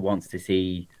teacher wants to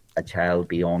see a child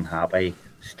be unhappy,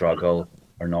 struggle,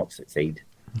 or not succeed.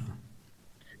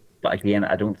 But again,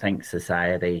 I don't think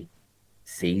society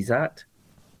sees that.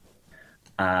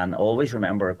 And always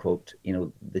remember a quote,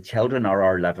 the children are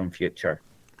our living future.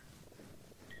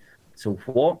 So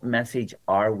what message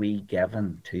are we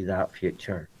giving to that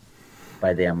future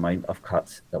by the amount of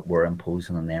cuts that we're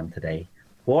imposing on them today?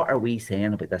 What are we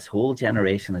saying about this whole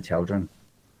generation of children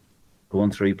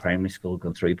going through primary school,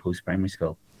 going through post-primary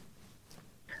school,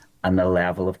 and the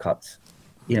level of cuts?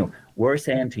 We're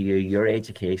saying to you, your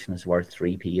education is worth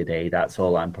 3p a day. That's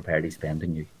all I'm prepared to spend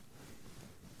on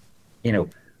you.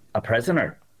 A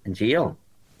prisoner in jail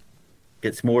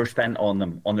gets more spent on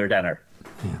them on their dinner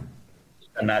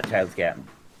than that child's getting.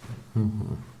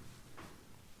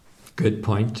 Good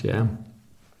point, yeah.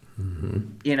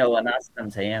 And that's what I'm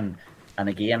saying. And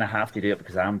again, I have to do it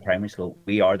because I'm primary school.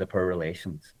 We are the poor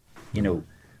relations.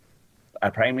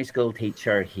 A primary school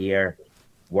teacher here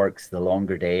works the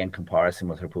longer day in comparison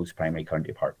with her post-primary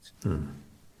counterparts.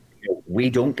 We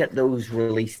don't get those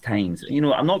release times.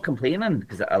 I'm not complaining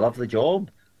because I love the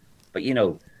job, but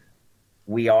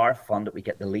we are funded. We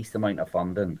get the least amount of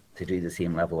funding to do the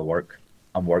same level of work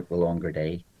and work the longer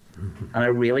day. And I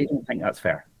really don't think that's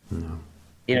fair. No.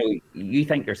 You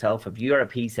think yourself, if you're a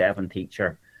P7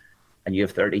 teacher and you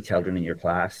have 30 children in your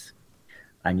class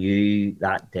and you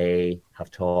that day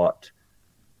have taught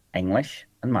English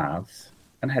and maths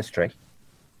and history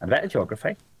and a bit of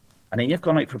geography, and then you've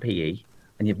gone out for PE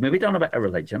and you've maybe done a bit of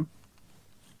religion,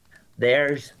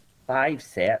 there's 5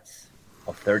 sets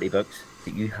of 30 books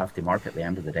that you have to mark at the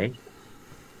end of the day.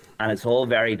 And it's all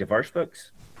very diverse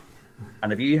books.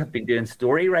 And if you have been doing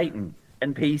story writing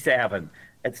in P7,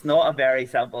 it's not a very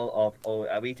simple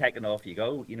are we taking off you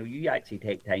go? You actually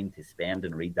take time to spend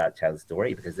and read that child's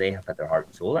story because they have put their heart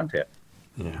and soul into it.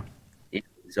 Yeah.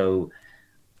 So,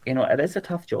 it is a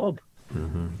tough job.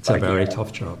 It's a very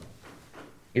tough job.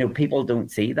 People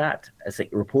don't see that. It's like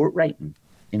report writing,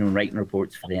 writing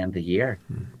reports for the end of the year.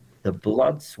 The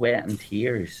blood, sweat and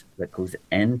tears that goes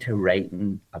into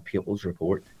writing a pupil's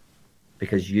report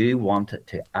because you want it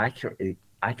to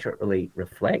accurately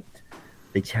reflect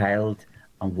the child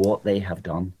and what they have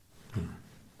done.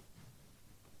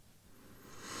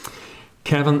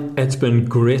 Kevin, it's been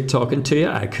great talking to you.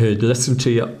 I could listen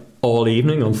to you all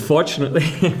evening.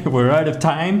 Unfortunately, we're out of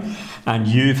time and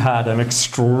you've had an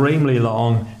extremely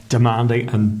long, demanding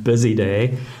and busy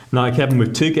day. Now, Kevin,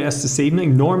 with 2 guests this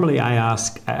evening. Normally I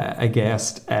ask a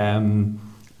guest,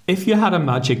 if you had a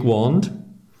magic wand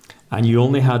and you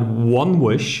only had one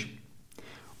wish,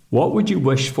 What would you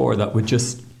wish for that would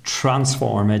just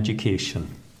transform education?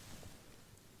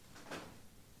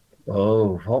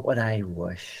 Oh, what would I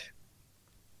wish?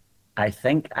 I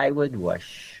think I would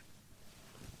wish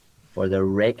for the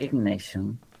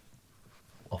recognition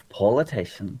of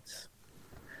politicians,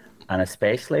 and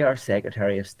especially our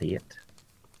Secretary of State.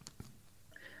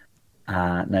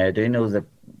 Now, I do know that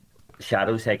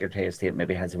Shadow Secretary of State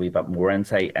maybe has a wee bit more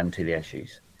insight into the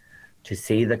issues, to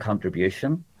see the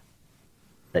contribution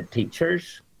that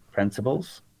teachers,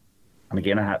 principals, and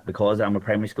again, because I'm a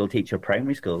primary school teacher,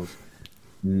 primary schools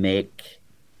make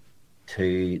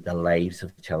to the lives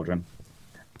of children,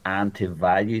 and to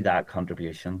value that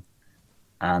contribution,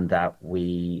 and that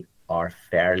we are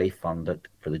fairly funded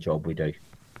for the job we do.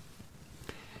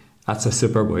 That's a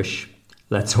super wish.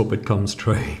 Let's hope it comes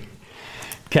true.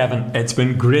 Kevin, it's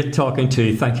been great talking to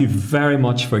you. Thank you very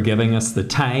much for giving us the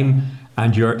time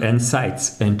and your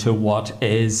insights into what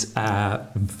is a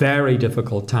very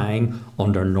difficult time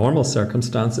under normal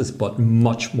circumstances, but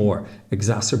much more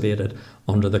exacerbated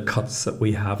under the cuts that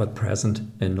we have at present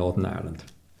in Northern Ireland.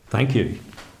 Thank you.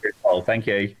 Oh, thank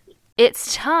you.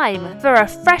 It's time for a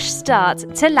fresh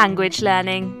start to language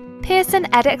learning. Pearson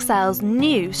EdXL's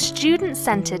new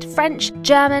student-centred French,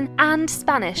 German and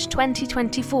Spanish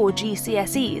 2024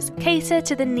 GCSEs cater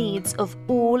to the needs of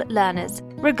all learners,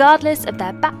 regardless of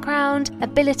their background,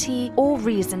 ability or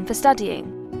reason for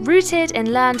studying. Rooted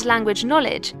in learned language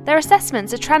knowledge, their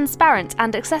assessments are transparent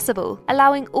and accessible,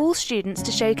 allowing all students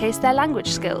to showcase their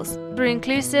language skills. Through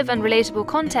inclusive and relatable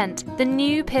content, the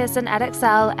new Pearson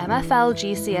EdXL MFL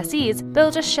GCSEs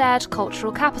build a shared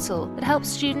cultural capital that helps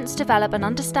students develop an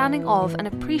understanding of and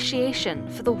appreciation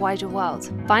for the wider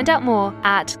world. Find out more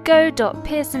at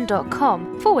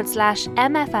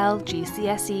go.pearson.com/MFL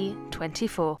GCSE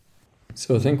 24.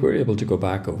 So I think we're able to go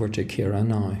back over to Ciara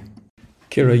now.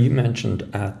 Ciara, you mentioned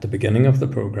at the beginning of the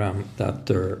programme that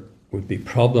there would be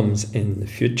problems in the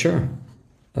future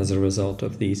as a result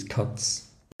of these cuts.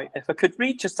 If I could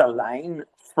read just a line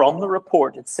from the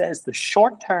report, it says the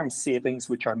short-term savings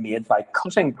which are made by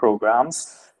cutting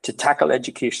programmes to tackle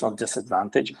educational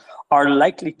disadvantage are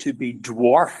likely to be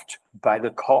dwarfed by the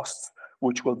costs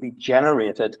which will be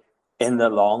generated in the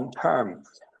long term.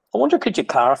 I wonder, could you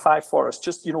clarify for us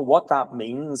just, what that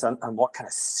means and what kind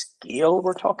of scale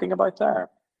we're talking about there?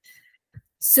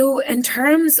 So in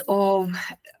terms of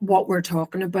what we're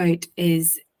talking about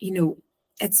is,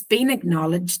 it's been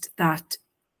acknowledged that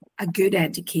a good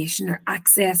education or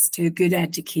access to a good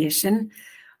education,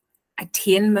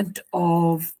 attainment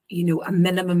of, a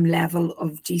minimum level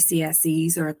of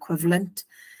GCSEs or equivalent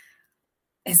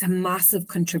is a massive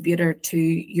contributor to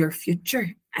your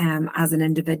future as an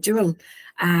individual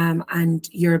and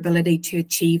your ability to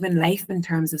achieve in life in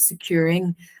terms of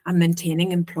securing and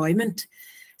maintaining employment.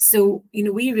 So,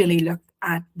 we really look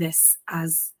at this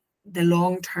as the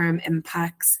long-term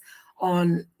impacts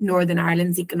on Northern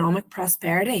Ireland's economic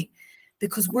prosperity,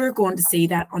 because we're going to see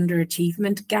that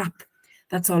underachievement gap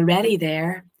that's already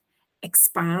there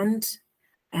expand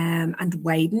and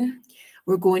widen.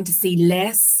 We're going to see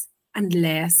less and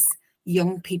less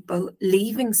young people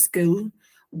leaving school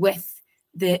with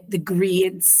the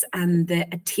grades and the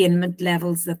attainment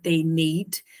levels that they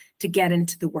need to get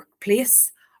into the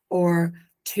workplace or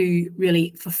to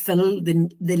really fulfill the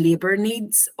labour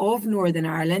needs of Northern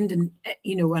Ireland. And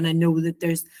and I know that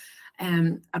there's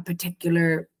a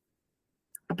particular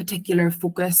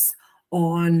focus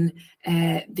on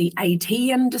the IT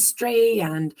industry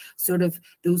and sort of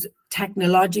those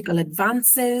technological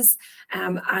advances,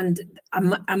 and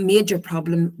a major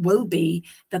problem will be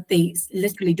that they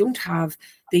literally don't have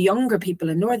the younger people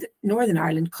in Northern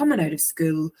Ireland coming out of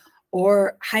school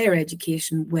or higher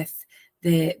education with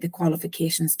the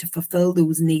qualifications to fulfill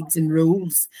those needs and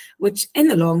roles, which in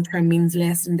the long term means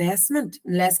less investment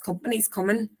and less companies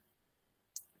coming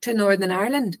to Northern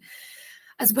Ireland.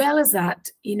 As well as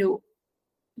that,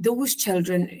 those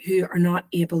children who are not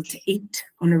able to eat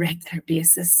on a regular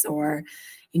basis or,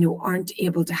 aren't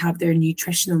able to have their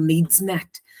nutritional needs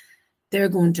met, they're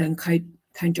going to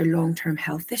encounter long-term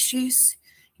health issues,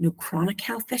 chronic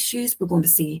health issues. We're going to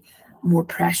see more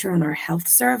pressure on our health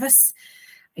service.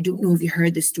 I don't know if you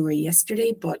heard the story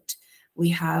yesterday, but we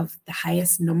have the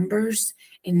highest numbers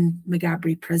in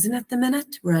Maghaberry prison at the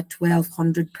minute. We're at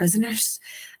 1,200 prisoners.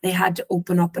 They had to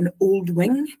open up an old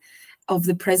wing of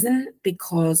the prison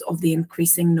because of the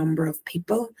increasing number of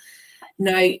people.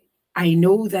 Now, I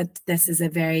know that this is a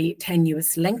very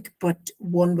tenuous link, but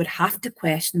one would have to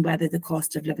question whether the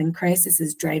cost of living crisis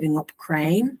is driving up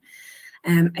crime.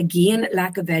 Again,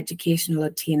 lack of educational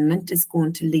attainment is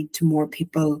going to lead to more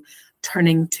people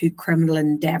turning to criminal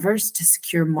endeavours to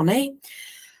secure money.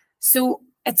 So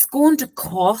it's going to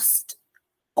cost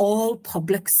all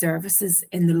public services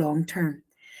in the long term.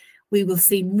 We will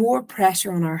see more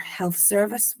pressure on our health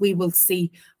service. We will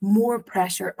see more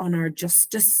pressure on our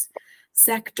justice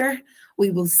sector. We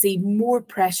will see more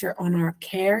pressure on our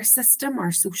care system,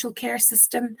 our social care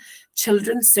system,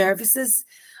 children's services.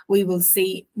 We will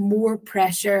see more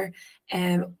pressure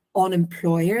on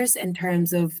employers in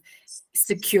terms of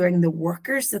securing the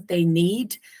workers that they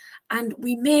need. And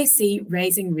we may see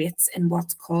rising rates in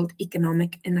what's called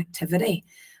economic inactivity.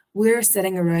 We're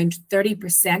sitting around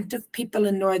 30% of people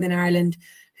in Northern Ireland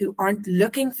who aren't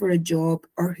looking for a job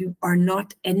or who are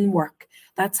not in work.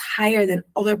 That's higher than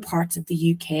other parts of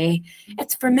the UK.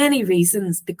 It's for many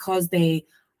reasons, because they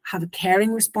have a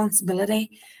caring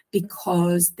responsibility,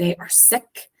 because they are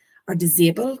sick or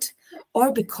disabled,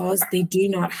 or because they do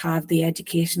not have the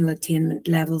educational attainment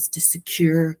levels to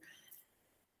secure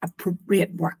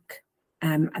appropriate work,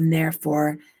 and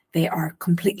therefore they are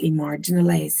completely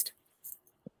marginalised.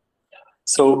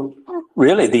 So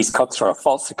really, these cuts are a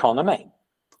false economy.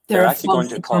 They're actually going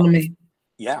to economy.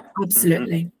 Yeah,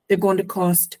 absolutely. Mm-hmm. They're going to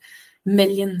cost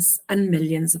millions and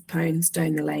millions of pounds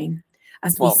down the line,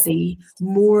 as we see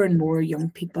more and more young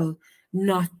people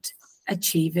not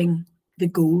achieving the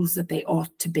goals that they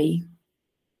ought to be.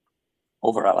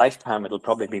 Over a lifetime, it'll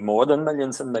probably be more than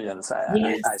millions and millions,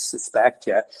 yes. I suspect,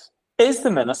 yeah. Is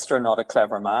the minister not a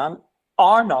clever man?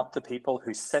 Are not the people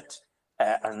who sit,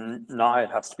 and now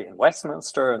it has to be in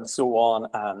Westminster and so on,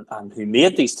 and who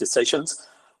made these decisions,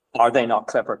 are they not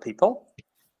clever people?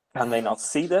 Can they not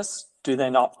see this? Do they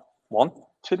not want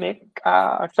to make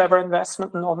a clever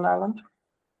investment in Northern Ireland?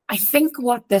 I think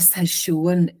what this has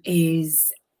shown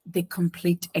is the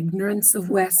complete ignorance of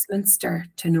Westminster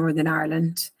to Northern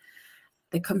Ireland,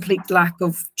 the complete lack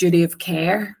of duty of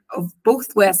care of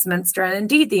both Westminster and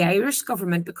indeed the Irish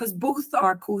government, because both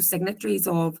are co-signatories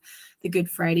of the Good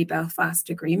Friday Belfast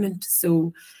Agreement.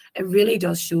 So it really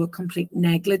does show a complete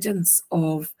negligence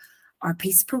of our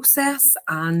peace process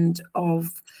and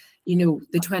of, you know,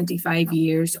 the 25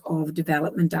 years of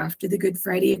development after the Good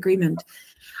Friday Agreement.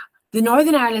 The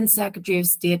Northern Ireland Secretary of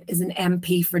State is an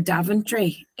MP for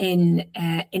Daventry in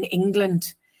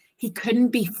England. He couldn't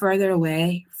be further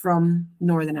away from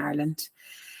Northern Ireland.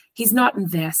 He's not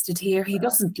invested here. He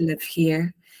doesn't live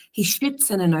here. He shoots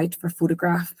in and out for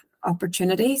photograph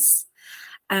opportunities.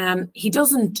 He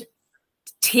doesn't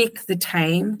take the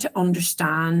time to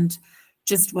understand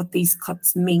just what these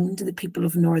cuts mean to the people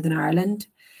of Northern Ireland.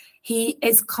 He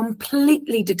is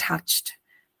completely detached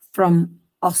from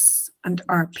us and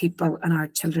our people and our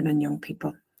children and young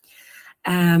people.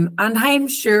 And I'm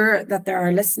sure that there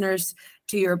are listeners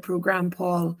to your programme,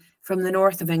 Paul, from the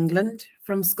north of England,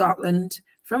 from Scotland,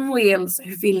 from Wales,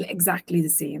 who feel exactly the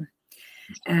same.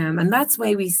 And that's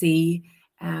why we see,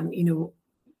 you know,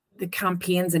 the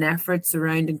campaigns and efforts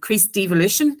around increased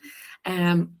devolution,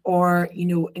 or, you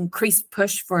know, increased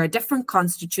push for a different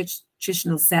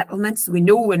constitutional settlement. So we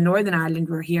know in Northern Ireland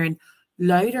we're hearing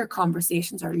louder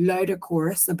conversations or louder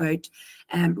chorus about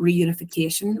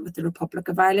reunification with the Republic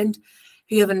of Ireland,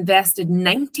 who have invested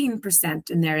 19%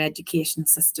 in their education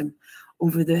system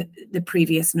over the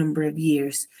previous number of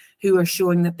years, who are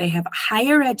showing that they have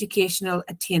higher educational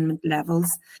attainment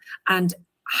levels and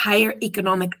higher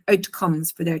economic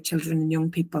outcomes for their children and young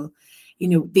people. You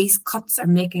know, these cuts are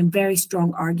making a very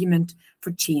strong argument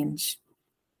for change.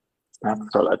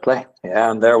 Absolutely.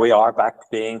 Yeah, and there we are back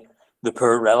being the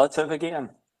poor relative again.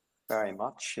 Very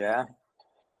much, yeah.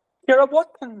 Ciara,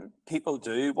 what can people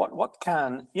do? What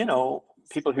can, you know,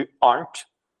 people who aren't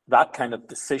that kind of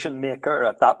decision maker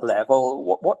at that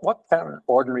level, what can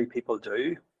ordinary people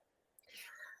do?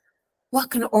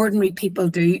 What can ordinary people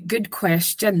do? Good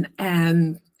question.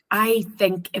 I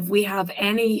think if we have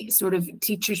any sort of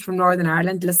teachers from Northern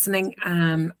Ireland listening,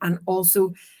 and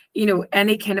also, you know,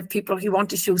 any kind of people who want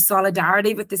to show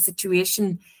solidarity with the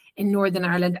situation in Northern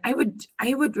Ireland,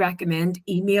 I would recommend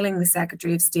emailing the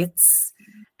Secretary of State's,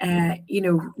 you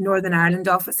know, Northern Ireland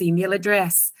office email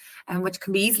address, which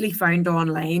can be easily found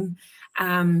online,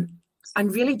 and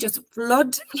really just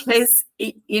flood his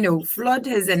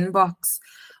inbox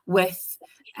with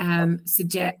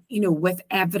with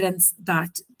evidence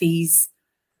that these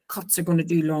cuts are going to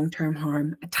do long-term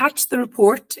harm. Attach the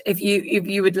report if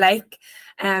you would like,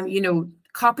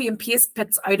 copy and paste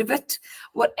bits out of it,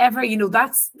 whatever, you know,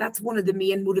 that's one of the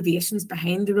main motivations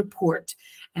behind the report.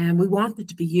 And we want it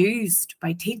to be used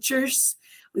by teachers.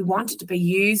 We want it to be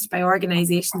used by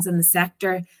organisations in the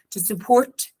sector to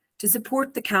support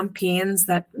the campaigns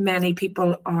that many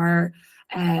people are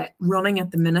running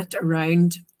at the minute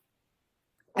around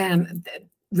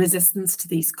resistance to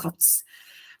these cuts.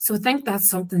 So I think that's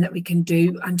something that we can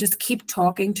do, and just keep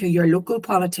talking to your local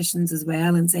politicians as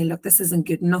well and say, look, this isn't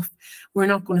good enough. We're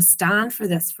not going to stand for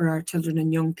this for our children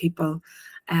and young people,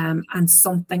 and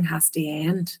something has to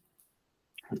end.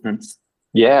 Mm-hmm.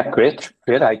 Yeah, great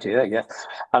idea. Yeah.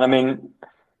 And I mean,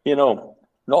 you know,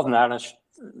 Northern Irish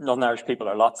people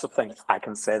are lots of things. I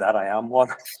can say that I am one.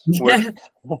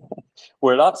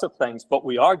 We're lots of things, but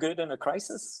we are good in a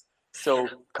crisis. So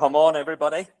come on,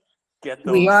 everybody.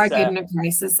 We are good in a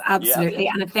crisis, absolutely.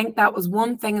 Yeah. And I think that was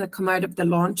one thing that came out of the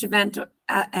launch event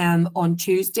on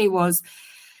Tuesday was,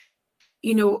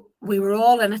 you know, we were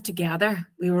all in it together.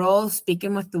 We were all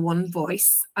speaking with the one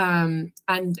voice. And,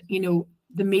 you know,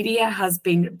 the media has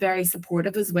been very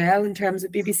supportive as well in terms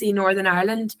of BBC Northern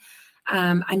Ireland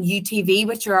and UTV,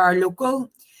 which are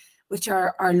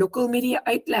our local media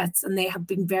outlets, and they have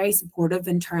been very supportive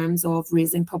in terms of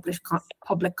raising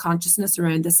public consciousness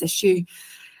around this issue.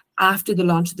 After the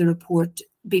launch of the report,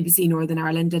 BBC Northern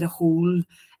Ireland did a whole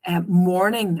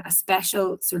morning, a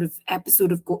special sort of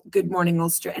episode of Good Morning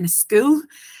Ulster in a school.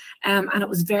 And it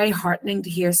was very heartening to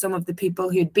hear some of the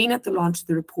people who had been at the launch of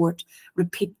the report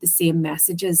repeat the same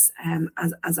messages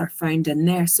as are found in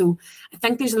there. So I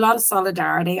think there's a lot of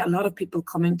solidarity, a lot of people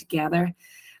coming together.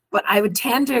 But I would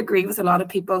tend to agree with a lot of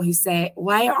people who say,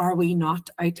 why are we not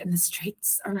out in the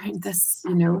streets around this,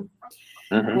 you know?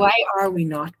 Mm-hmm. Why are we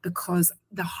not? Because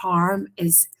the harm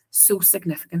is so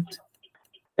significant.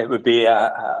 It would be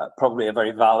probably a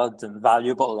very valid and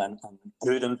valuable and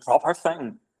good and proper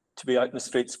thing to be out in the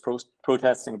streets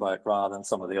protesting about, rather than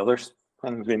some of the other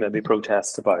things we maybe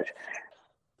protest about.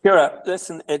 Ciara,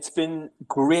 listen, it's been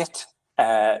great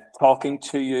talking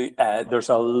to you. There's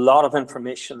a lot of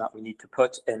information that we need to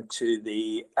put into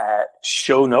the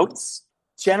show notes.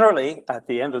 Generally, at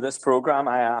the end of this program,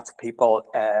 I ask people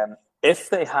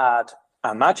if they had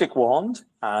a magic wand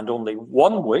and only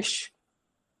one wish,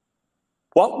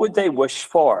 what would they wish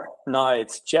for? Now,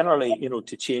 it's generally, you know,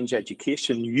 to change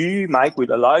education. Mike,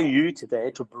 would allow you today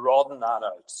to broaden that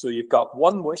out. So you've got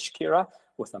one wish, Ciara,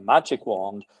 with a magic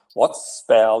wand. What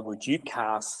spell would you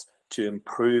cast to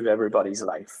improve everybody's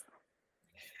life?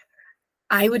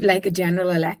 I would like a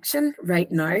general election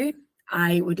right now.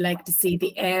 I would like to see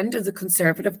the end of the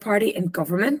Conservative Party in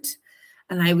government.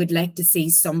 And I would like to see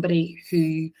somebody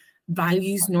who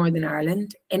values Northern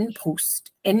Ireland in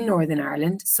post in Northern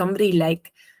Ireland, somebody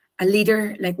like a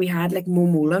leader like we had, like Mo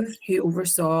Mowlam, who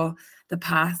oversaw the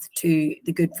path to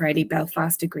the Good Friday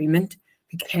Belfast Agreement,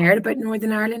 who cared about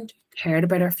Northern Ireland, cared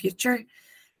about our future,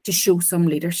 to show some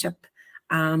leadership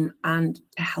and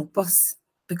to help us,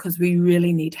 because we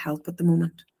really need help at the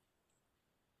moment.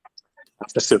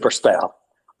 That's a super spell.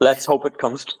 Let's hope it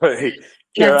comes true.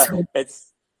 Ciara,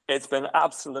 it's been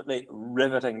absolutely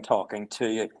riveting talking to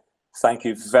you. Thank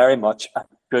you very much, and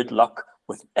good luck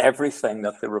with everything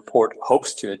that the report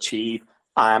hopes to achieve.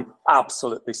 I am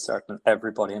absolutely certain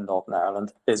everybody in Northern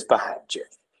Ireland is behind you.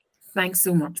 Thanks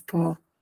so much, Paul.